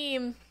like a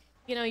meme.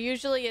 You know,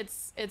 usually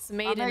it's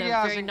made in a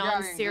very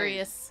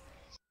non-serious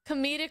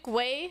comedic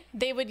way.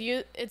 They would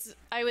use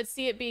I would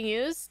see it being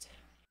used,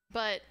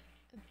 but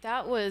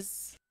that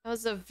was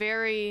a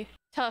very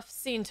tough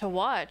scene to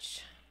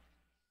watch.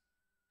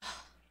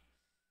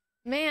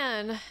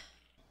 Man.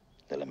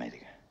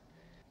 Dall'America,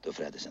 tuo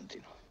frate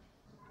Santino.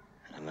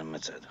 L'hanno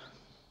ammazzato.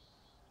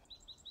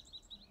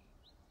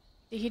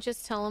 Did he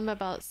just tell him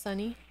about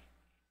Sonny?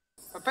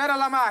 Prepara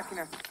la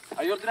macchina.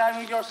 Are you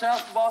driving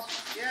yourself,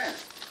 boss?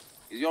 Yes.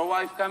 Is your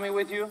wife coming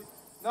with you?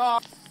 No.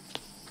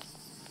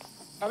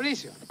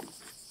 Fabrizio.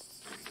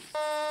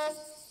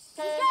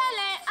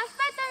 Michele,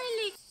 aspettami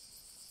lì.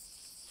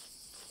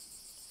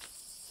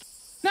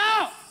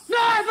 No! No,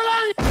 I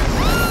belong!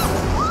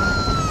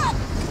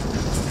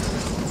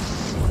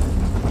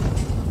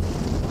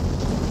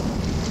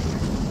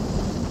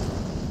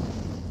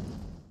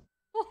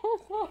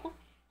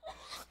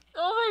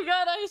 Oh my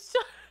god, I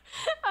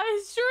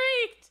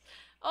shrieked!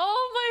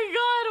 Oh my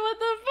god, what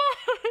the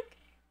fuck?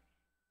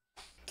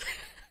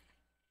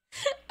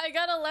 I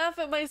gotta laugh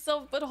at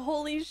myself, but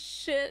holy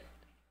shit.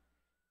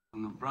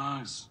 From the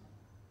Bronx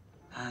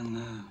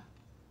and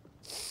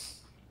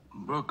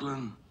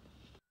Brooklyn.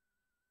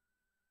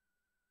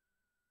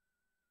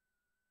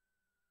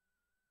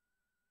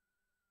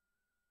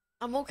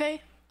 I'm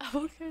okay. I'm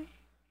okay.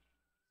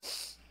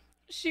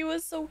 She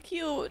was so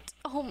cute.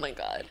 Oh my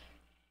god.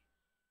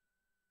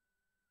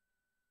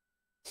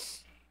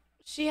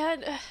 She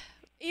had,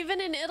 even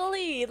in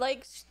Italy,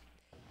 like,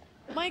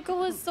 Michael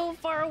was so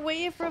far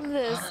away from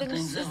this. How did And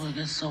things ever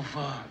get so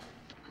far?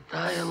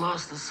 Natalia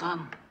lost a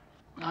son.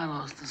 I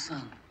lost a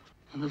son.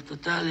 And if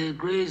Natalia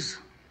agrees,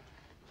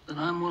 then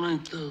I'm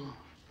willing to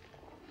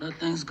let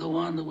things go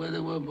on the way they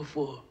were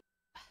before.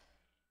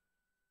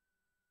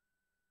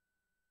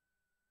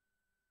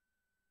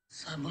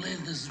 So I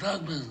believe this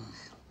drug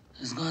business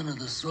is going to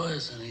destroy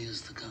us in the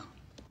years to come.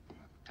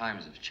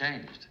 Times have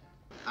changed.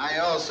 I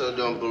also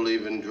don't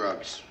believe in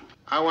drugs.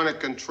 I want to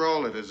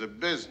control it as a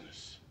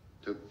business,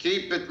 to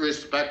keep it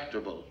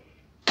respectable.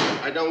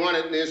 I don't want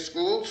it near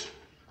schools.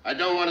 I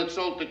don't want it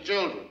sold to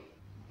children.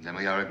 Then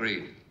we are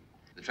agreed.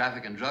 The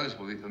traffic in drugs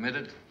will be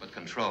permitted, but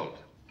controlled,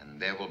 and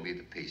there will be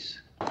the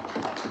peace.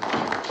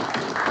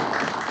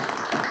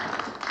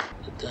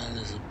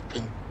 Natalia's a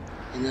pimp.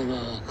 He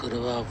never could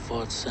have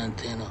outfought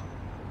Santino.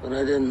 But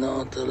I didn't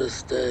know until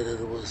this day that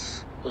it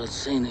was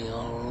Barzini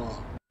all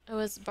along. it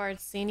was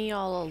Barzini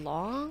all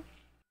along?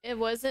 It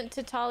wasn't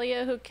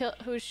Tatalia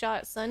who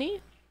shot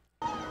Sonny?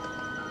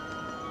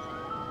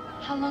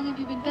 How long have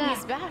you been back?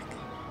 He's back.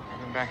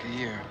 I've been back a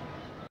year.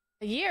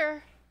 A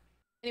year?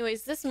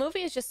 Anyways, this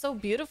movie is just so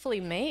beautifully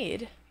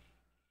made. It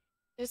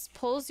just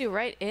pulls you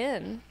right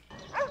in.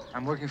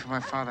 I'm working for my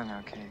father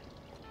now, Kate.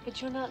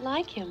 But you're not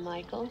like him,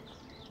 Michael.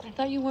 I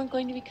thought you weren't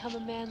going to become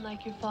a man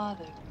like your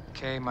father.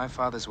 Kay, my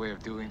father's way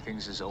of doing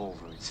things is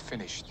over. It's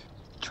finished.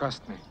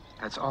 Trust me.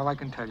 That's all I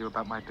can tell you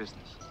about my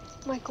business.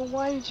 Michael,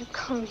 why did you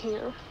come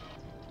here?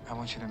 I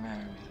want you to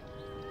marry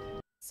me.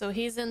 So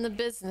he's in the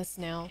business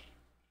now.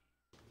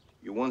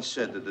 You once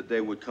said that the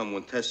day would come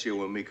when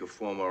Tessio and me could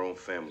form our own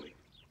family.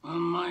 Well,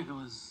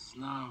 Michael is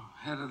now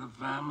head of the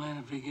family,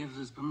 and if he gives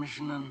his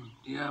permission, then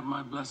you have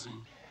my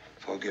blessing.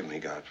 Forgive me,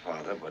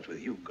 Godfather, but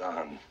with you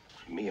gone,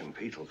 me and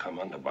Pete will come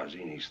under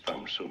Barzini's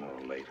thumb sooner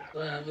or later.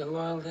 Do I have your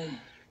loyalty?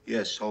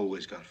 Yes,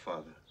 always,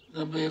 Godfather.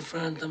 You'll be a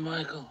friend to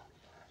Michael.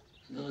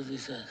 Do as he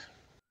says.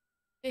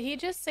 Did he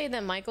just say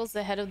that Michael's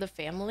the head of the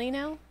family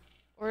now?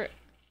 Or...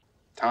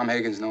 Tom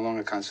Hagen's no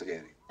longer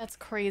consigliere. That's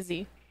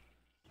crazy.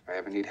 If I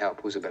ever need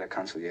help, who's a better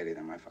consigliere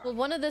than my father? Well,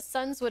 one of the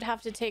sons would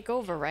have to take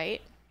over,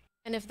 right?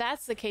 And if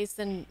that's the case,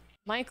 then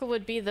Michael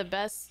would be the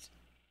best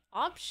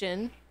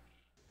option.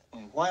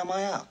 Why am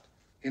I out?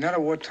 You're not a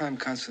wartime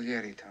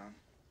consigliere, Tom.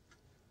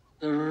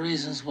 There are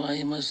reasons why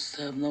you must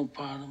have no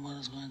part in what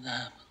is going to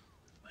happen.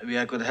 Maybe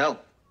I could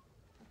help.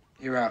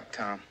 You're out,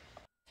 Tom.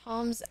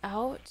 Tom's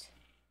out?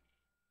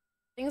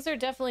 Things are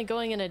definitely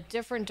going in a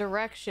different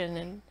direction,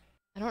 and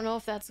I don't know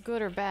if that's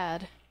good or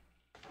bad.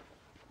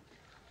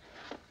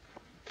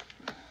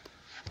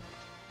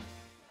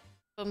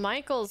 But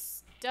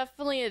Michael's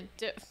definitely a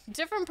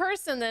different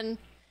person than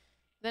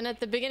at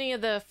the beginning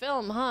of the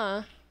film,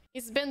 huh?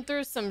 He's been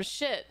through some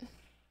shit.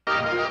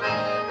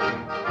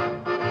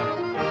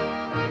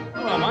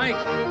 Hello, Mike.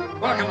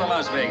 Welcome to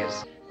Las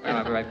Vegas. Well,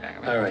 I'll be right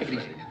back. All right. Take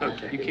it easy.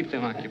 Okay. You keep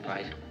them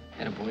occupied.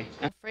 Attaboy.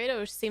 Huh?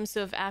 Fredo seems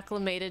to have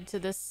acclimated to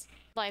this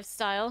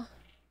lifestyle.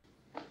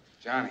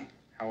 Johnny,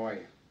 how are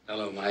you?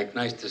 Hello, Mike.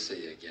 Nice to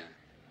see you again.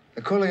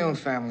 The Corleone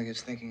family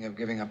is thinking of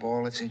giving up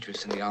all its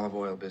interest in the olive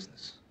oil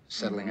business,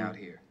 settling out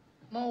here.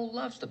 Mo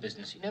loves the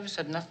business. He never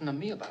said nothing to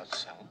me about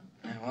selling.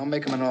 Now, I'll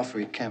make him an offer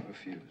he can't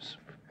refuse.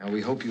 And we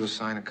hope you'll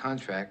sign a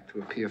contract to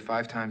appear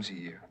 5 times a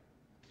year.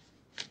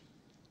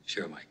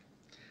 Sure, Mike.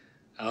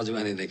 I'll do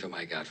anything for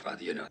my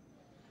godfather, you know.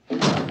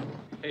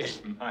 Hey,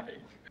 Mike.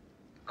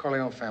 The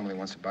Corleone family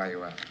wants to buy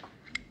you out.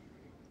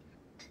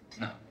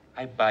 No,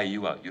 I buy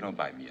you out. You don't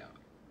buy me out.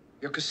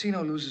 Your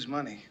casino loses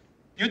money.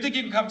 You think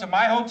you can come to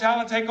my hotel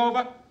and take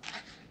over?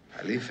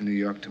 I leave for New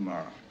York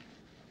tomorrow.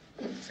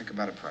 Think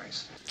about a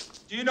price.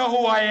 Do you know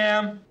who I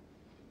am?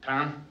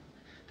 Tom,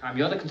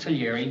 you're the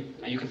consigliere,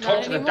 and you can Not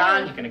talk to the anymore.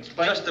 Don, you can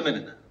explain. Just a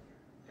minute.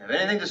 You have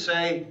anything to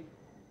say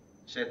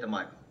it to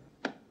Michael.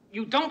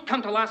 You don't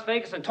come to Las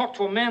Vegas and talk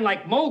to a man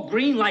like Mo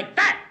Green like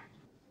that!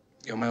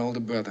 You're my older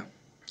brother,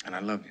 and I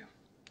love you.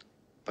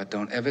 But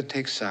don't ever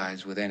take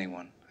sides with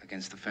anyone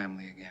against the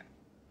family again.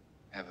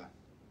 Ever.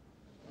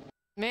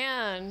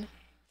 Man.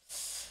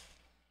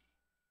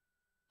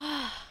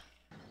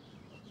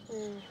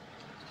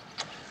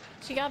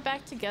 She got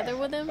back together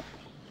with him?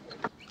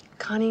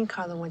 Connie and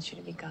Carla want you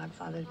to be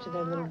godfather to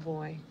their little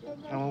boy.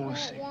 Oh, we'll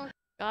see.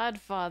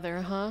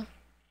 Godfather, huh?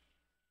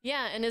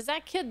 Yeah, and is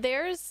that kid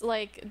theirs?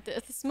 Like,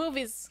 this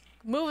movie's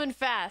moving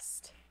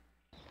fast.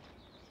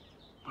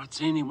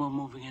 Barzini won't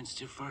move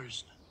against you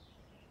first.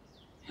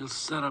 He'll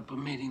set up a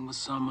meeting with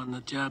someone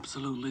that you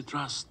absolutely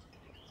trust.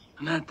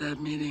 And at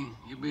that meeting,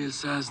 you'll be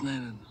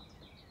assassinated.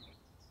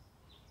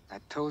 I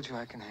told you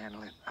I can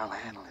handle it. I'll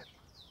handle it.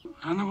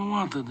 I never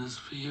wanted this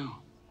for you.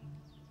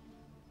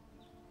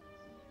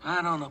 I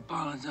don't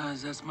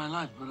apologize, that's my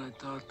life, but I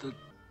thought that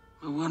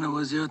when it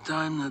was your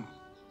time,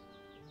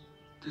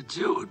 that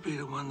you would be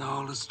the one to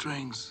hold the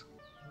strings.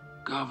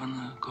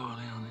 Governor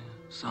Corleone,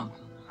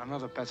 something.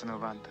 Another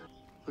Pesanovanta.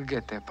 We'll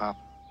get there, Pop.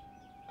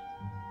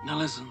 Now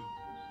listen,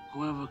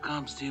 whoever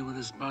comes to you with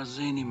this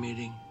Barzini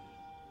meeting,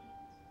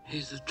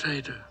 he's a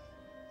traitor.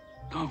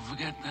 Don't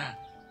forget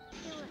that.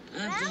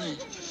 Anthony,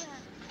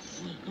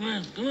 come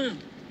in, come in.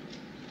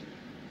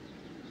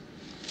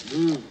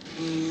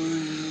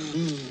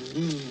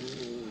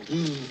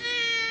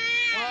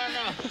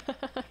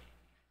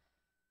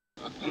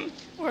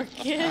 Poor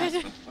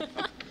kid.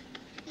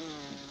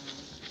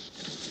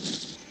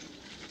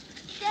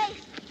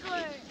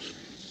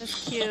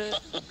 That's cute.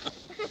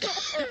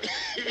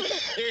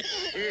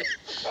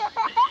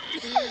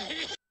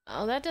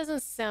 Oh, that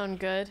doesn't sound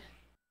good. A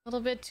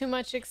little bit too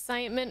much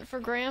excitement for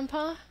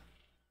Grandpa?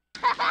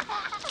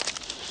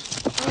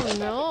 Oh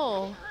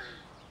no.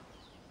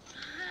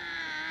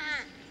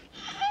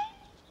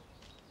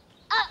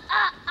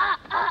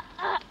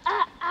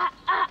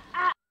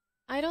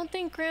 I don't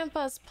think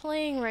Grandpa's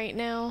playing right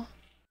now.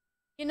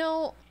 You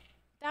know,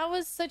 that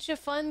was such a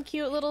fun,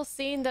 cute little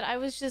scene that I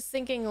was just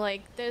thinking,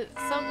 like,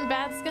 something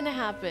bad's gonna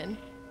happen.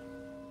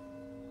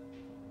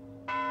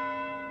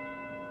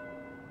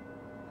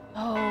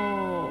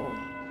 Oh.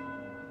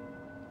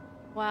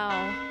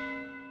 Wow.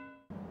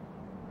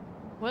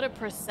 What a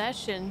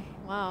procession.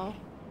 Wow.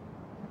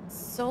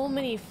 So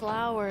many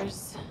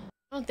flowers.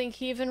 I don't think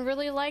he even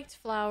really liked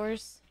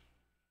flowers.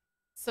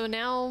 So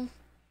now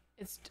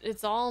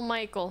it's all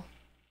Michael.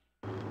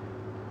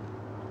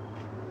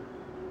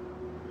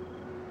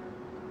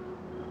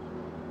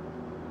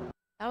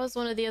 That was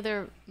one of the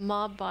other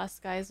mob boss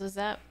guys. Is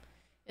that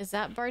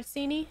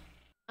Barzini?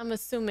 I'm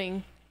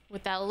assuming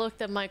with that look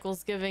that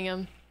Michael's giving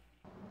him.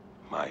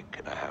 Mike,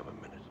 can I have a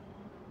minute?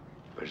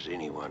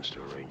 Barzini wants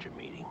to arrange a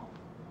meeting.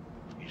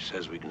 He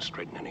says we can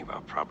straighten any of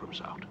our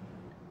problems out.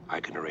 I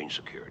can arrange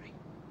security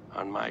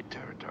on my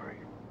territory.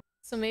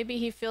 So maybe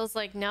he feels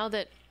like now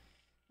that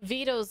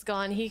Vito's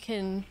gone,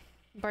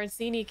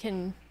 Barzini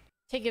can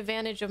take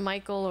advantage of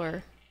Michael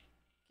or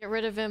get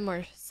rid of him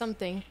or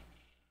something.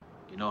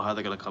 You know how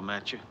they're gonna come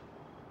at you?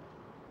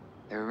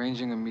 They're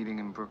arranging a meeting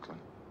in Brooklyn.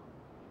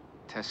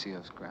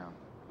 Tessio's ground,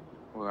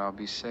 where I'll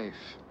be safe.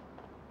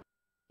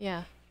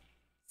 Yeah,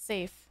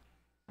 safe.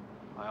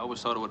 I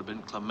always thought it would have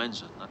been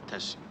Clemenza, not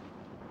Tessio.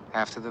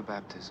 After the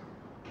baptism,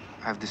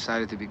 I've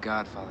decided to be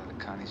godfather to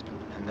Connie's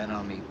daughter, and then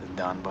I'll meet with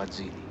Don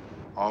Barzini,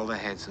 all the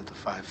heads of the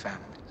 5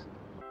 families.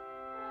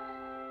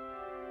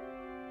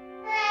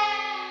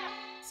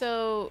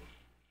 So,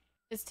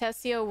 is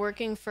Tessio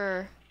working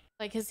for,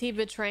 like, is he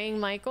betraying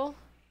Michael?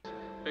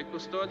 Per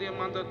custodia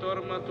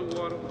mandatorum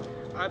tuorum,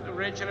 ad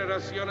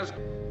regenerationis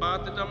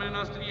Pater Domini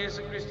nostri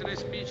Iesu Christi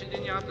respice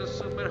dignatus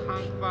super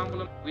hanc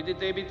fambulum, quid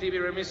tebi tibi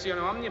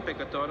remissione omnia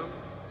peccatorum,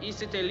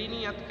 isite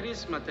lineat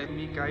chrismate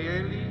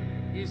Michaeli,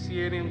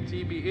 isierim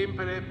tibi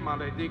impere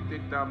maledicte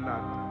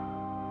damnat.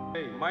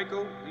 Hey,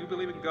 Michael, do you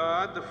believe in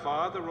God, the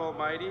Father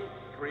Almighty,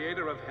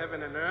 creator of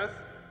heaven and earth?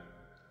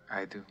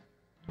 I do.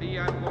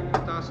 Fiat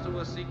voluntas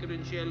tua sicut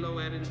in cielo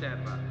et in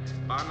terra.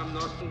 Panem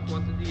nostrum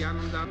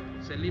quotidianum da,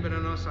 se libera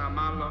nos a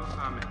malo.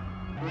 Amen.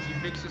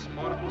 Crucifixus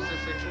mortus et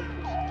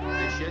sepultus,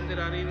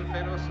 descendere in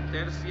inferos,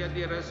 tertia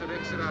die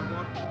resurrexere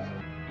mortus.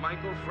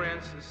 Michael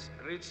Francis,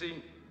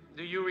 Ritzi,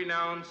 do you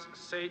renounce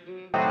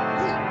Satan? I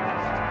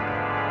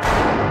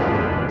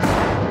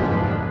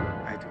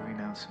do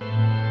renounce him.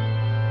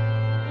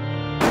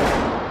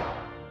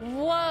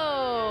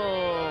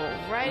 Whoa!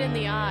 Right in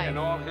the eye. And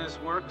all his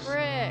works.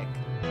 Frick.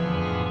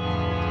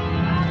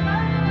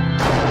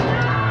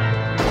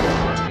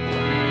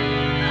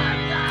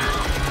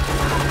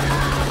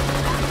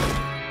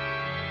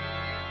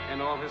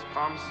 And all his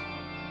palms.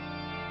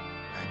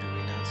 I do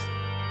renounce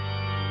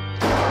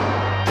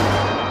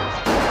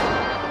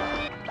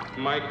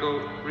them. Michael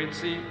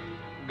Rizzi,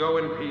 go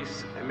in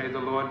peace, and may the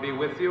Lord be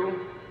with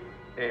you.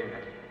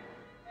 Amen.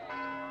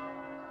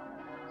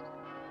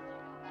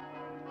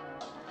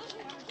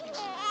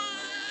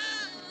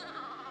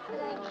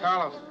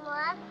 Carlo,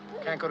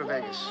 can't go to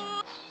Vegas.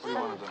 What do you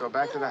want to do? Go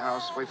back to the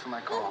house, wait for my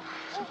call.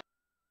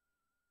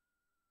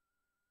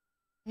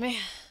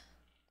 Man,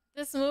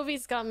 this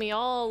movie's got me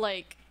all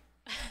like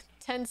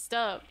tensed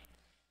up.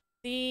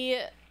 The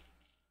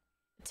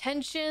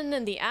tension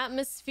and the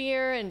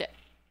atmosphere and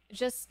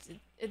just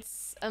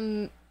it's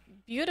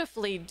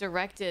beautifully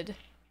directed.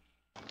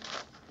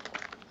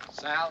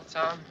 Sal,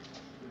 Tom,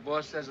 the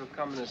boss says he'll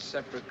come in a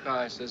separate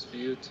car. He says for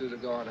you two to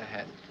go on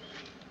ahead.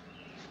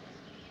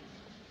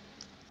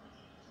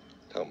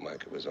 Tell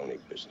Mike it was only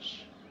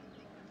business.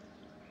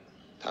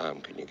 Tom,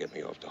 can you get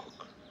me off the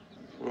hook?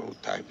 For old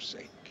time's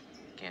sake.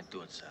 Can't do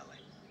it, Sally.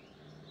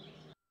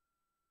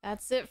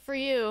 That's it for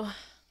you.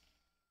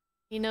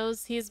 He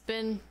knows he's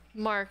been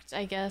marked,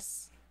 I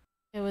guess.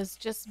 It was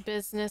just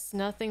business,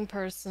 nothing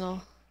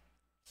personal.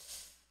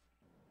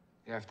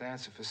 You have to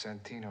answer for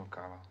Santino,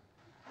 Carlo.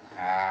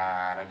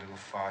 Ah, that little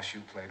farce you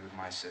played with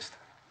my sister.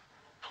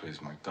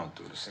 Please, Mike, don't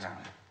do this to me.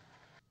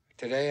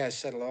 Today I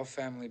settle all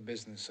family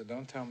business, so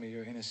don't tell me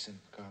you're innocent,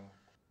 Carlo.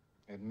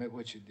 Admit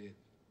what you did.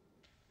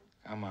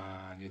 Come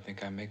on, you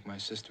think I make my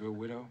sister a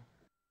widow?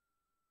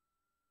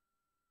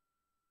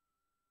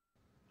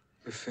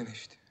 You're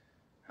finished.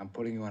 I'm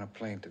putting you on a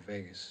plane to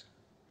Vegas.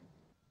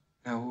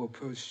 Now, who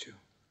approached you?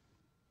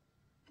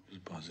 It was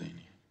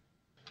Barzini.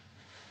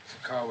 There's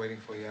a car waiting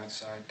for you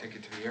outside. Take you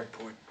to the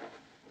airport.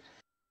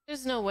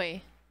 There's no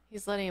way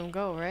he's letting him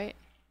go, right?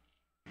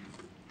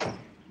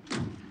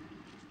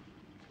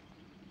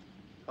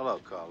 Hello,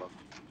 Carlo.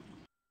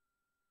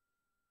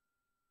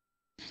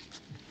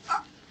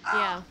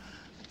 Yeah.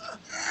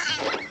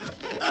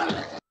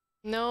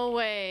 No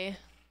way.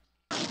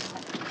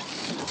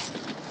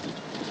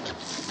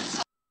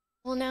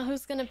 Well, now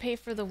who's gonna pay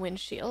for the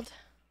windshield?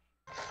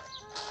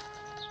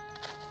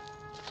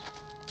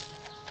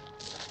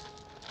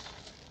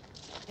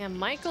 And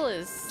Michael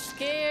is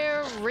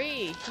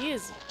scary. He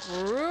is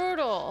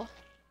brutal.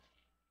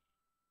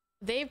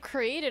 They've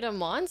created a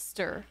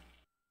monster.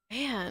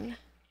 Man.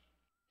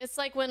 It's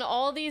like when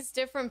all these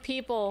different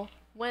people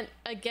went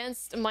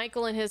against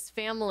Michael and his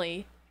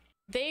family,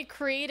 they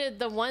created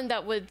the one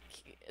that would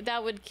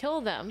kill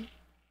them.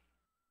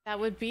 That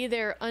would be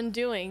their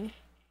undoing.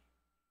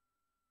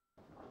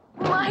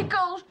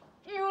 Michael,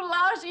 you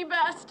lousy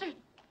bastard.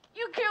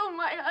 You killed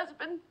my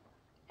husband.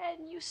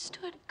 And you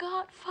stood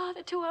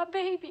godfather to our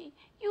baby.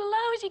 You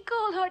lousy,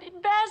 cold-hearted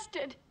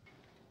bastard.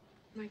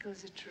 Michael,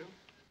 is it true?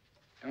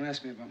 Don't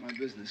ask me about my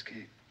business,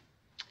 Kate.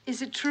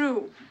 Is it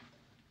true?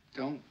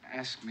 Don't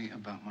ask me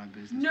about my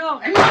business.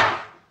 No.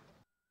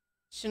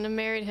 Shouldn't have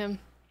married him.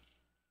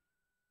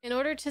 In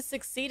order to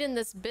succeed in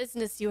this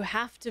business, you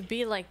have to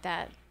be like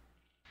that.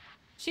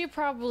 She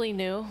probably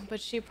knew,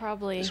 but she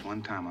probably... This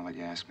one time I'll let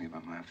you ask me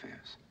about my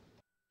affairs.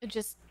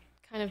 Just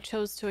kind of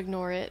chose to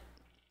ignore it.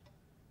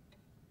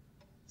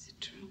 Is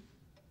it true?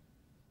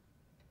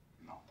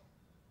 No.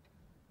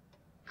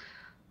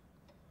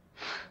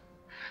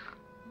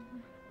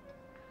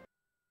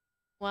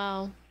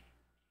 Wow.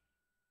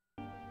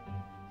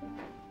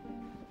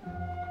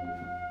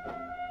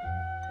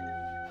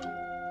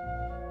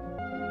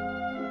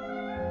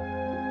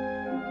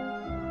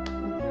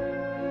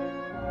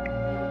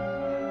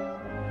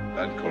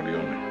 That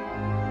Corleone.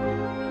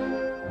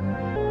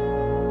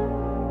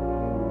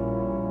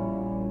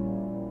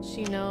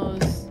 She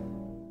knows.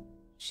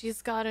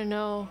 She's gotta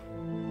know.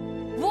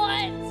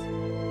 What?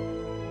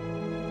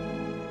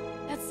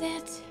 That's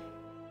it?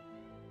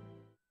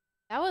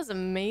 That was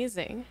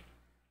amazing.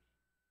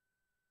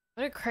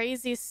 What a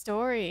crazy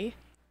story.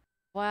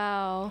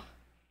 Wow.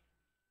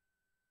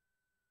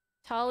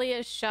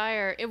 Talia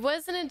Shire. It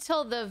wasn't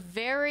until the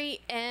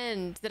very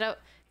end that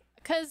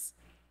because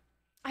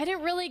I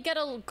didn't really get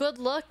a good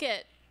look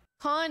at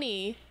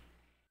Connie.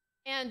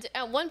 And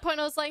at one point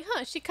I was like,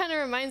 huh, she kind of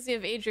reminds me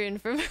of Adrian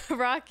from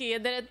Rocky.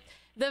 And then at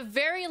the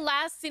very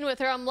last scene with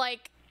her, I'm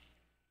like,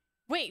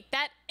 wait,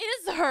 that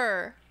is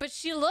her. But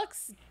she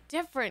looks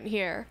different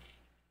here.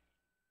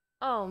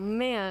 Oh,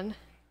 man.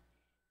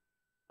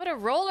 What a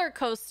roller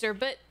coaster,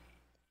 but...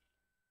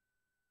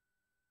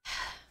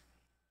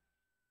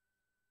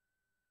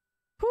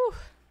 Whew.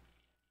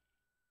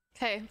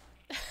 Okay.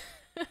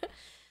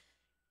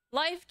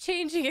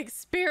 Life-changing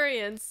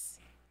experience.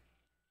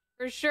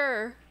 For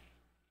sure.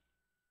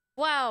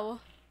 Wow.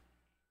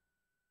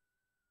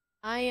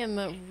 I am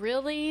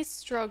really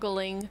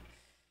struggling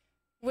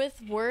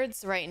with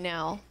words right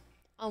now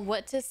on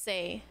what to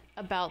say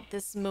about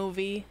this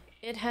movie.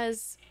 It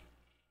has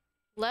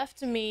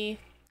left me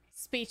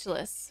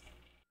speechless.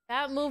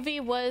 That movie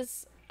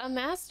was a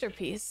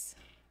masterpiece.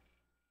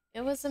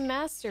 It was a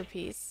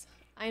masterpiece.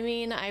 I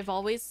mean, I've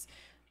always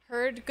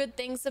heard good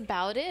things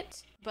about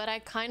it, but I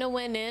kind of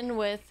went in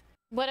with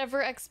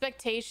whatever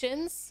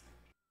expectations,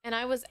 and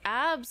I was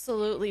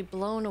absolutely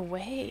blown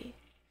away.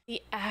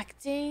 The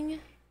acting,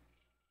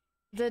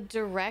 the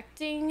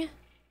directing,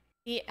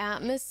 the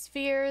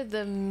atmosphere,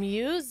 the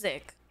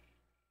music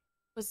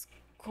was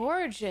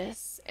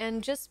gorgeous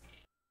and just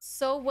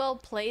so well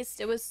placed.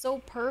 It was so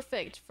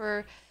perfect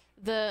for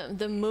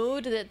the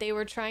mood that they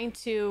were trying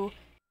to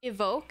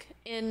evoke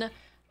in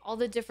all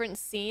the different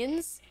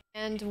scenes.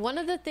 And one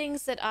of the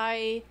things that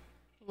I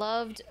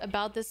loved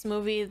about this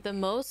movie the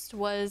most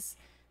was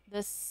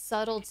the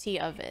subtlety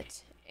of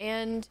it,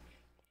 and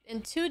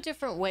in two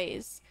different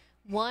ways.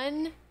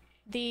 One,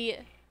 the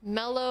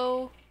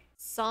mellow,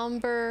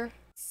 somber,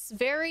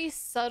 very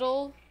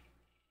subtle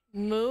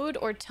mood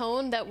or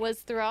tone that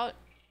was throughout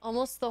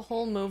almost the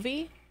whole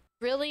movie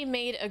really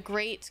made a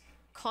great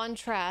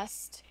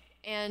contrast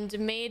and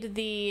made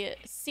the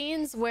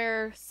scenes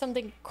where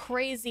something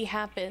crazy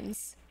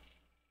happens,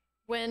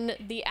 when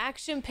the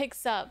action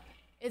picks up,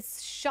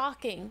 it's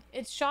shocking.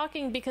 It's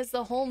shocking because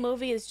the whole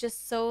movie is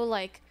just so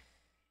like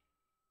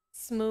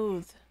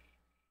smooth,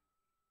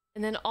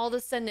 and then all of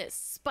a sudden it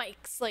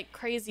spikes like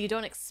crazy. You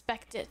don't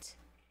expect it,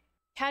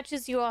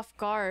 catches you off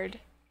guard.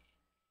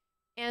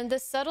 And the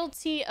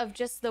subtlety of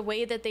just the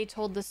way that they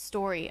told the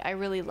story, I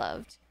really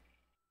loved.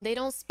 They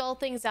don't spell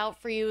things out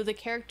for you. The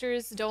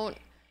characters don't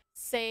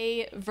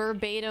say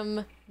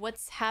verbatim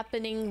what's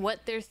happening,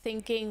 what they're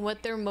thinking,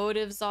 what their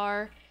motives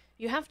are.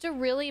 You have to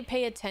really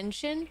pay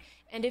attention.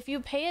 And if you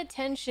pay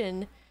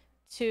attention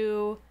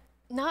to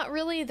not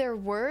really their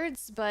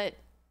words, but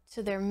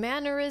to their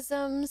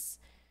mannerisms,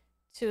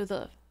 to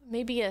the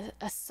maybe a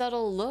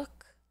subtle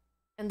look,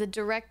 and the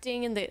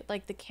directing and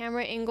the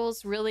camera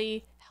angles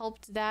really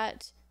helped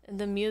that, and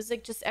the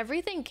music, just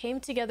everything came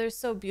together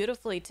so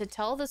beautifully to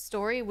tell the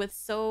story with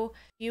so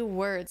few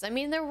words. I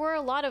mean, there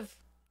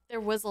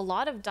was a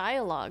lot of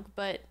dialogue,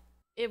 but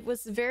it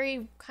was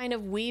very kind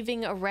of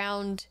weaving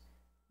around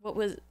what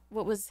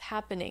was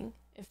happening,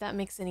 if that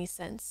makes any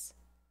sense.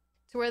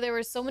 To where there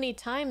were so many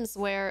times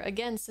where,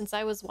 again, since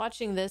I was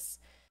watching this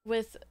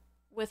with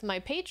my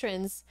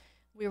patrons,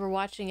 we were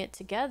watching it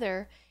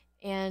together,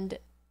 and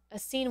a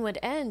scene would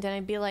end and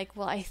I'd be like,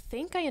 well, I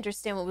think I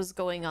understand what was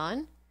going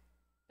on,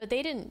 but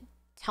they didn't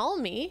tell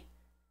me.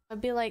 I'd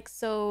be like,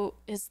 so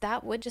is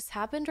that what just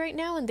happened right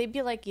now? And they'd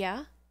be like,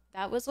 yeah,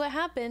 that was what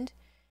happened.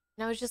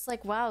 And I was just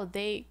like, wow,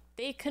 they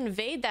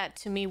conveyed that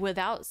to me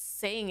without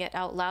saying it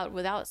out loud,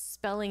 without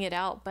spelling it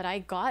out, but I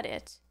got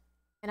it.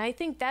 And I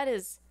think that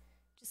is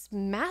just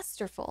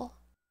masterful.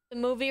 The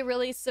movie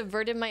really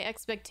subverted my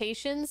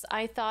expectations.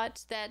 I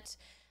thought that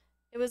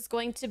it was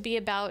going to be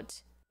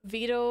about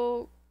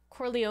Vito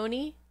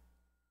Corleone,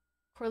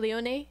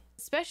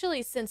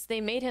 especially since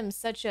they made him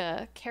such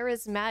a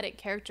charismatic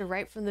character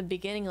right from the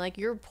beginning. Like,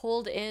 you're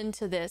pulled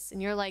into this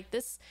and you're like,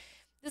 this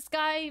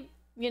guy,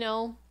 you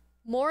know,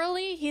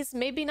 morally, he's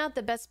maybe not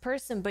the best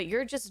person, but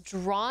you're just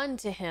drawn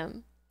to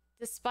him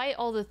despite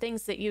all the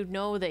things that you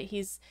know that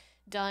he's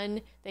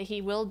done, that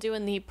he will do,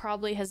 and he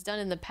probably has done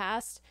in the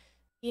past.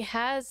 He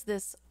has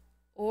this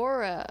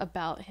aura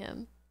about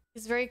him.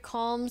 He's very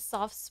calm,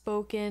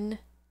 soft-spoken,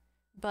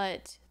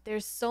 but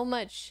there's so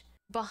much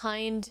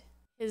behind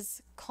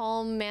his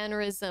calm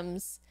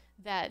mannerisms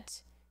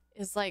that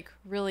is like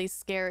really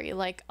scary.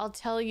 Like, I'll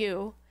tell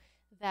you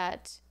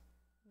that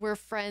we're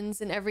friends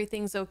and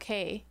everything's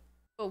okay,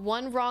 but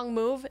one wrong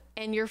move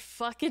and you're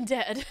fucking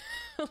dead.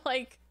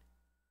 Like,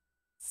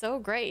 so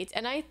great.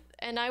 And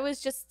I was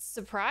just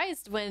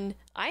surprised when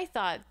I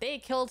thought they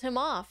killed him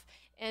off.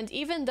 And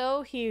even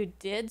though he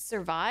did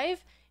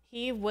survive,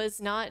 he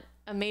was not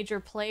a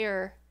major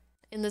player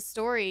in the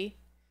story.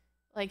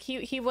 Like,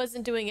 he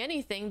wasn't doing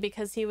anything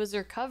because he was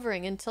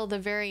recovering until the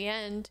very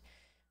end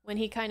when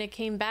he kind of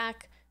came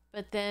back.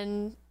 But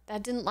then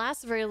that didn't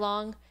last very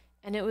long,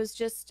 and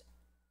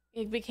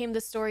it became the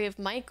story of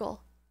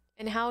Michael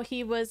and how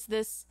he was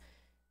this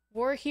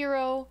war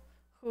hero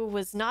who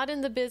was not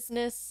in the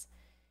business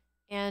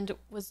and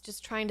was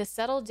just trying to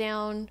settle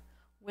down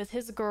with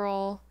his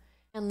girl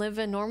and live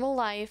a normal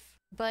life,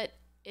 but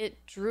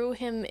it drew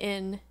him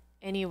in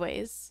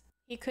anyways.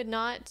 He could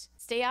not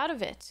stay out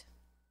of it.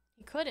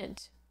 He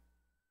couldn't.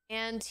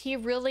 And he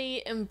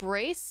really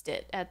embraced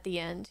it at the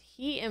end.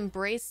 He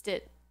embraced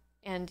it,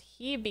 and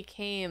he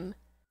became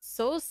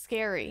so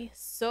scary.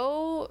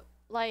 So,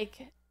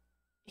 like,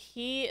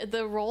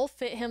 the role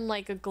fit him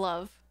like a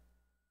glove.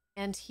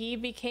 And he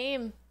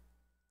became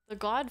the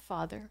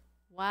Godfather.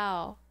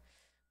 Wow.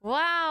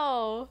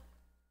 Wow.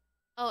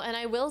 Oh, and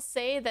I will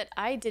say that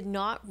I did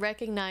not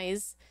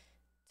recognize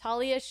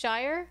Talia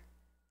Shire.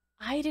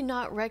 I did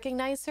not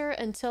recognize her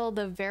until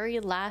the very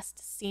last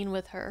scene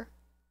with her.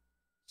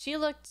 She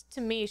looked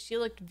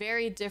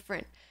very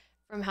different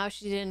from how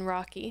she did in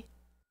Rocky.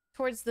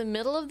 Towards the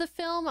middle of the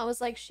film, I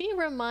was like, she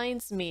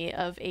reminds me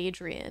of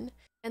Adrian.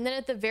 And then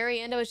at the very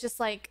end, I was just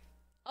like,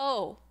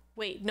 oh,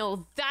 wait,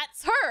 no,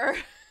 that's her.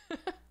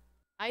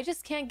 I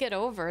just can't get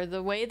over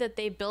the way that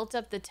they built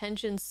up the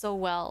tension so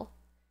well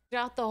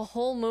throughout the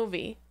whole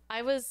movie.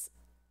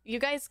 You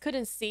guys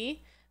couldn't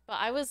see, but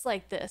I was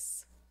like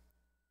this.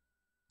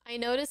 I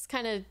noticed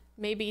kind of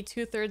maybe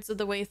 2/3 of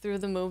the way through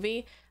the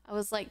movie, I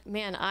was like,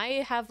 man,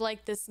 I have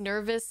like this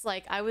nervous,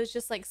 like I was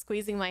just like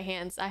squeezing my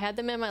hands. I had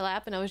them in my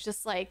lap and I was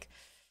just like,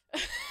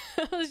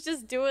 I was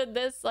just doing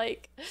this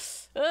like,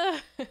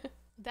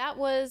 That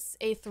was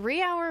a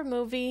 3-hour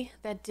movie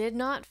that did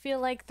not feel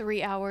like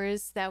 3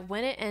 hours, that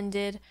when it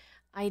ended,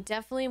 I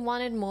definitely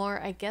wanted more.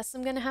 I guess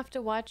I'm gonna have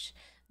to watch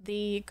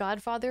The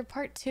Godfather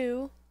Part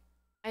 2.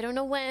 I don't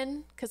know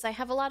when, because I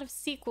have a lot of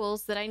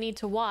sequels that I need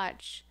to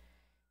watch,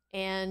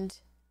 and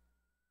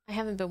I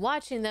haven't been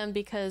watching them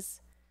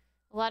because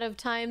a lot of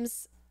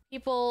times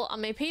people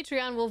on my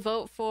Patreon will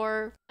vote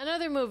for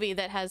another movie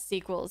that has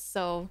sequels.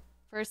 So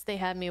first they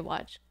had me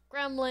watch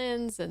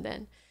Gremlins, and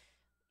then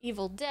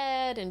Evil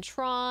Dead and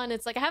Tron.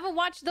 It's like I haven't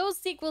watched those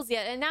sequels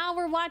yet, and now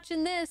we're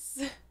watching this.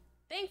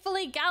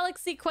 Thankfully,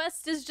 Galaxy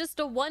Quest is just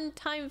a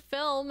one-time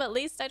film. At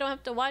least I don't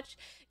have to watch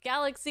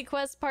Galaxy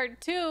Quest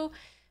Part 2.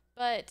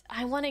 But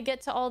I want to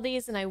get to all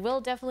these, and I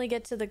will definitely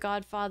get to The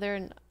Godfather.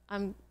 And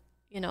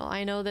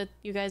I know that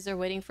you guys are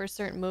waiting for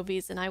certain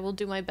movies, and I will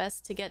do my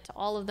best to get to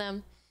all of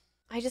them.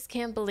 I just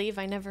can't believe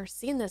I never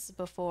seen this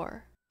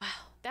before.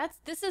 Wow,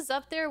 this is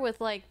up there with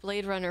like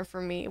Blade Runner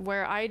for me,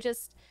 where I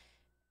just,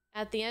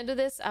 at the end of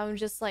this, I'm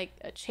just like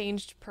a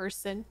changed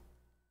person.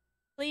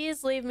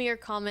 Please leave me your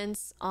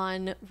comments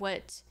on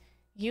what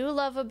you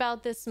love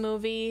about this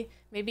movie,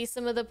 maybe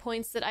some of the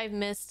points that I've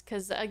missed,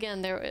 because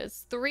again, there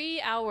is 3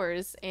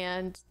 hours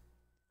and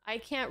I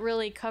can't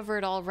really cover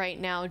it all right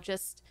now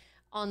just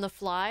on the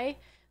fly,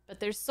 but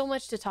there's so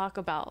much to talk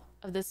about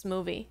of this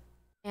movie.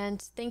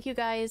 And thank you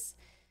guys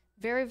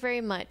very,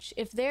 very much.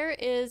 If there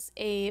is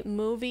a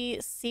movie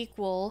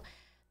sequel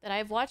that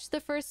I've watched the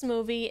first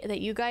movie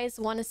that you guys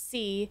want to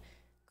see,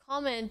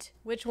 comment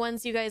which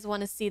ones you guys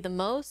want to see the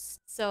most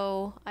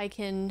so I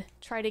can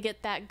try to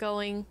get that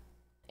going.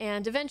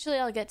 And eventually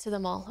I'll get to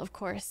them all, of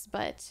course.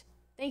 But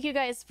thank you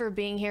guys for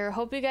being here.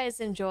 Hope you guys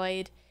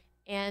enjoyed.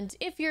 And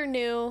if you're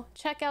new,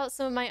 check out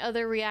some of my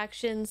other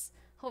reactions.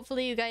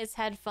 Hopefully you guys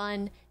had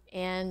fun.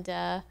 And,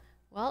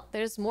 well,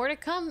 there's more to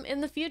come in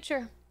the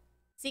future.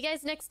 See you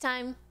guys next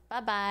time.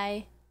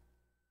 Bye-bye.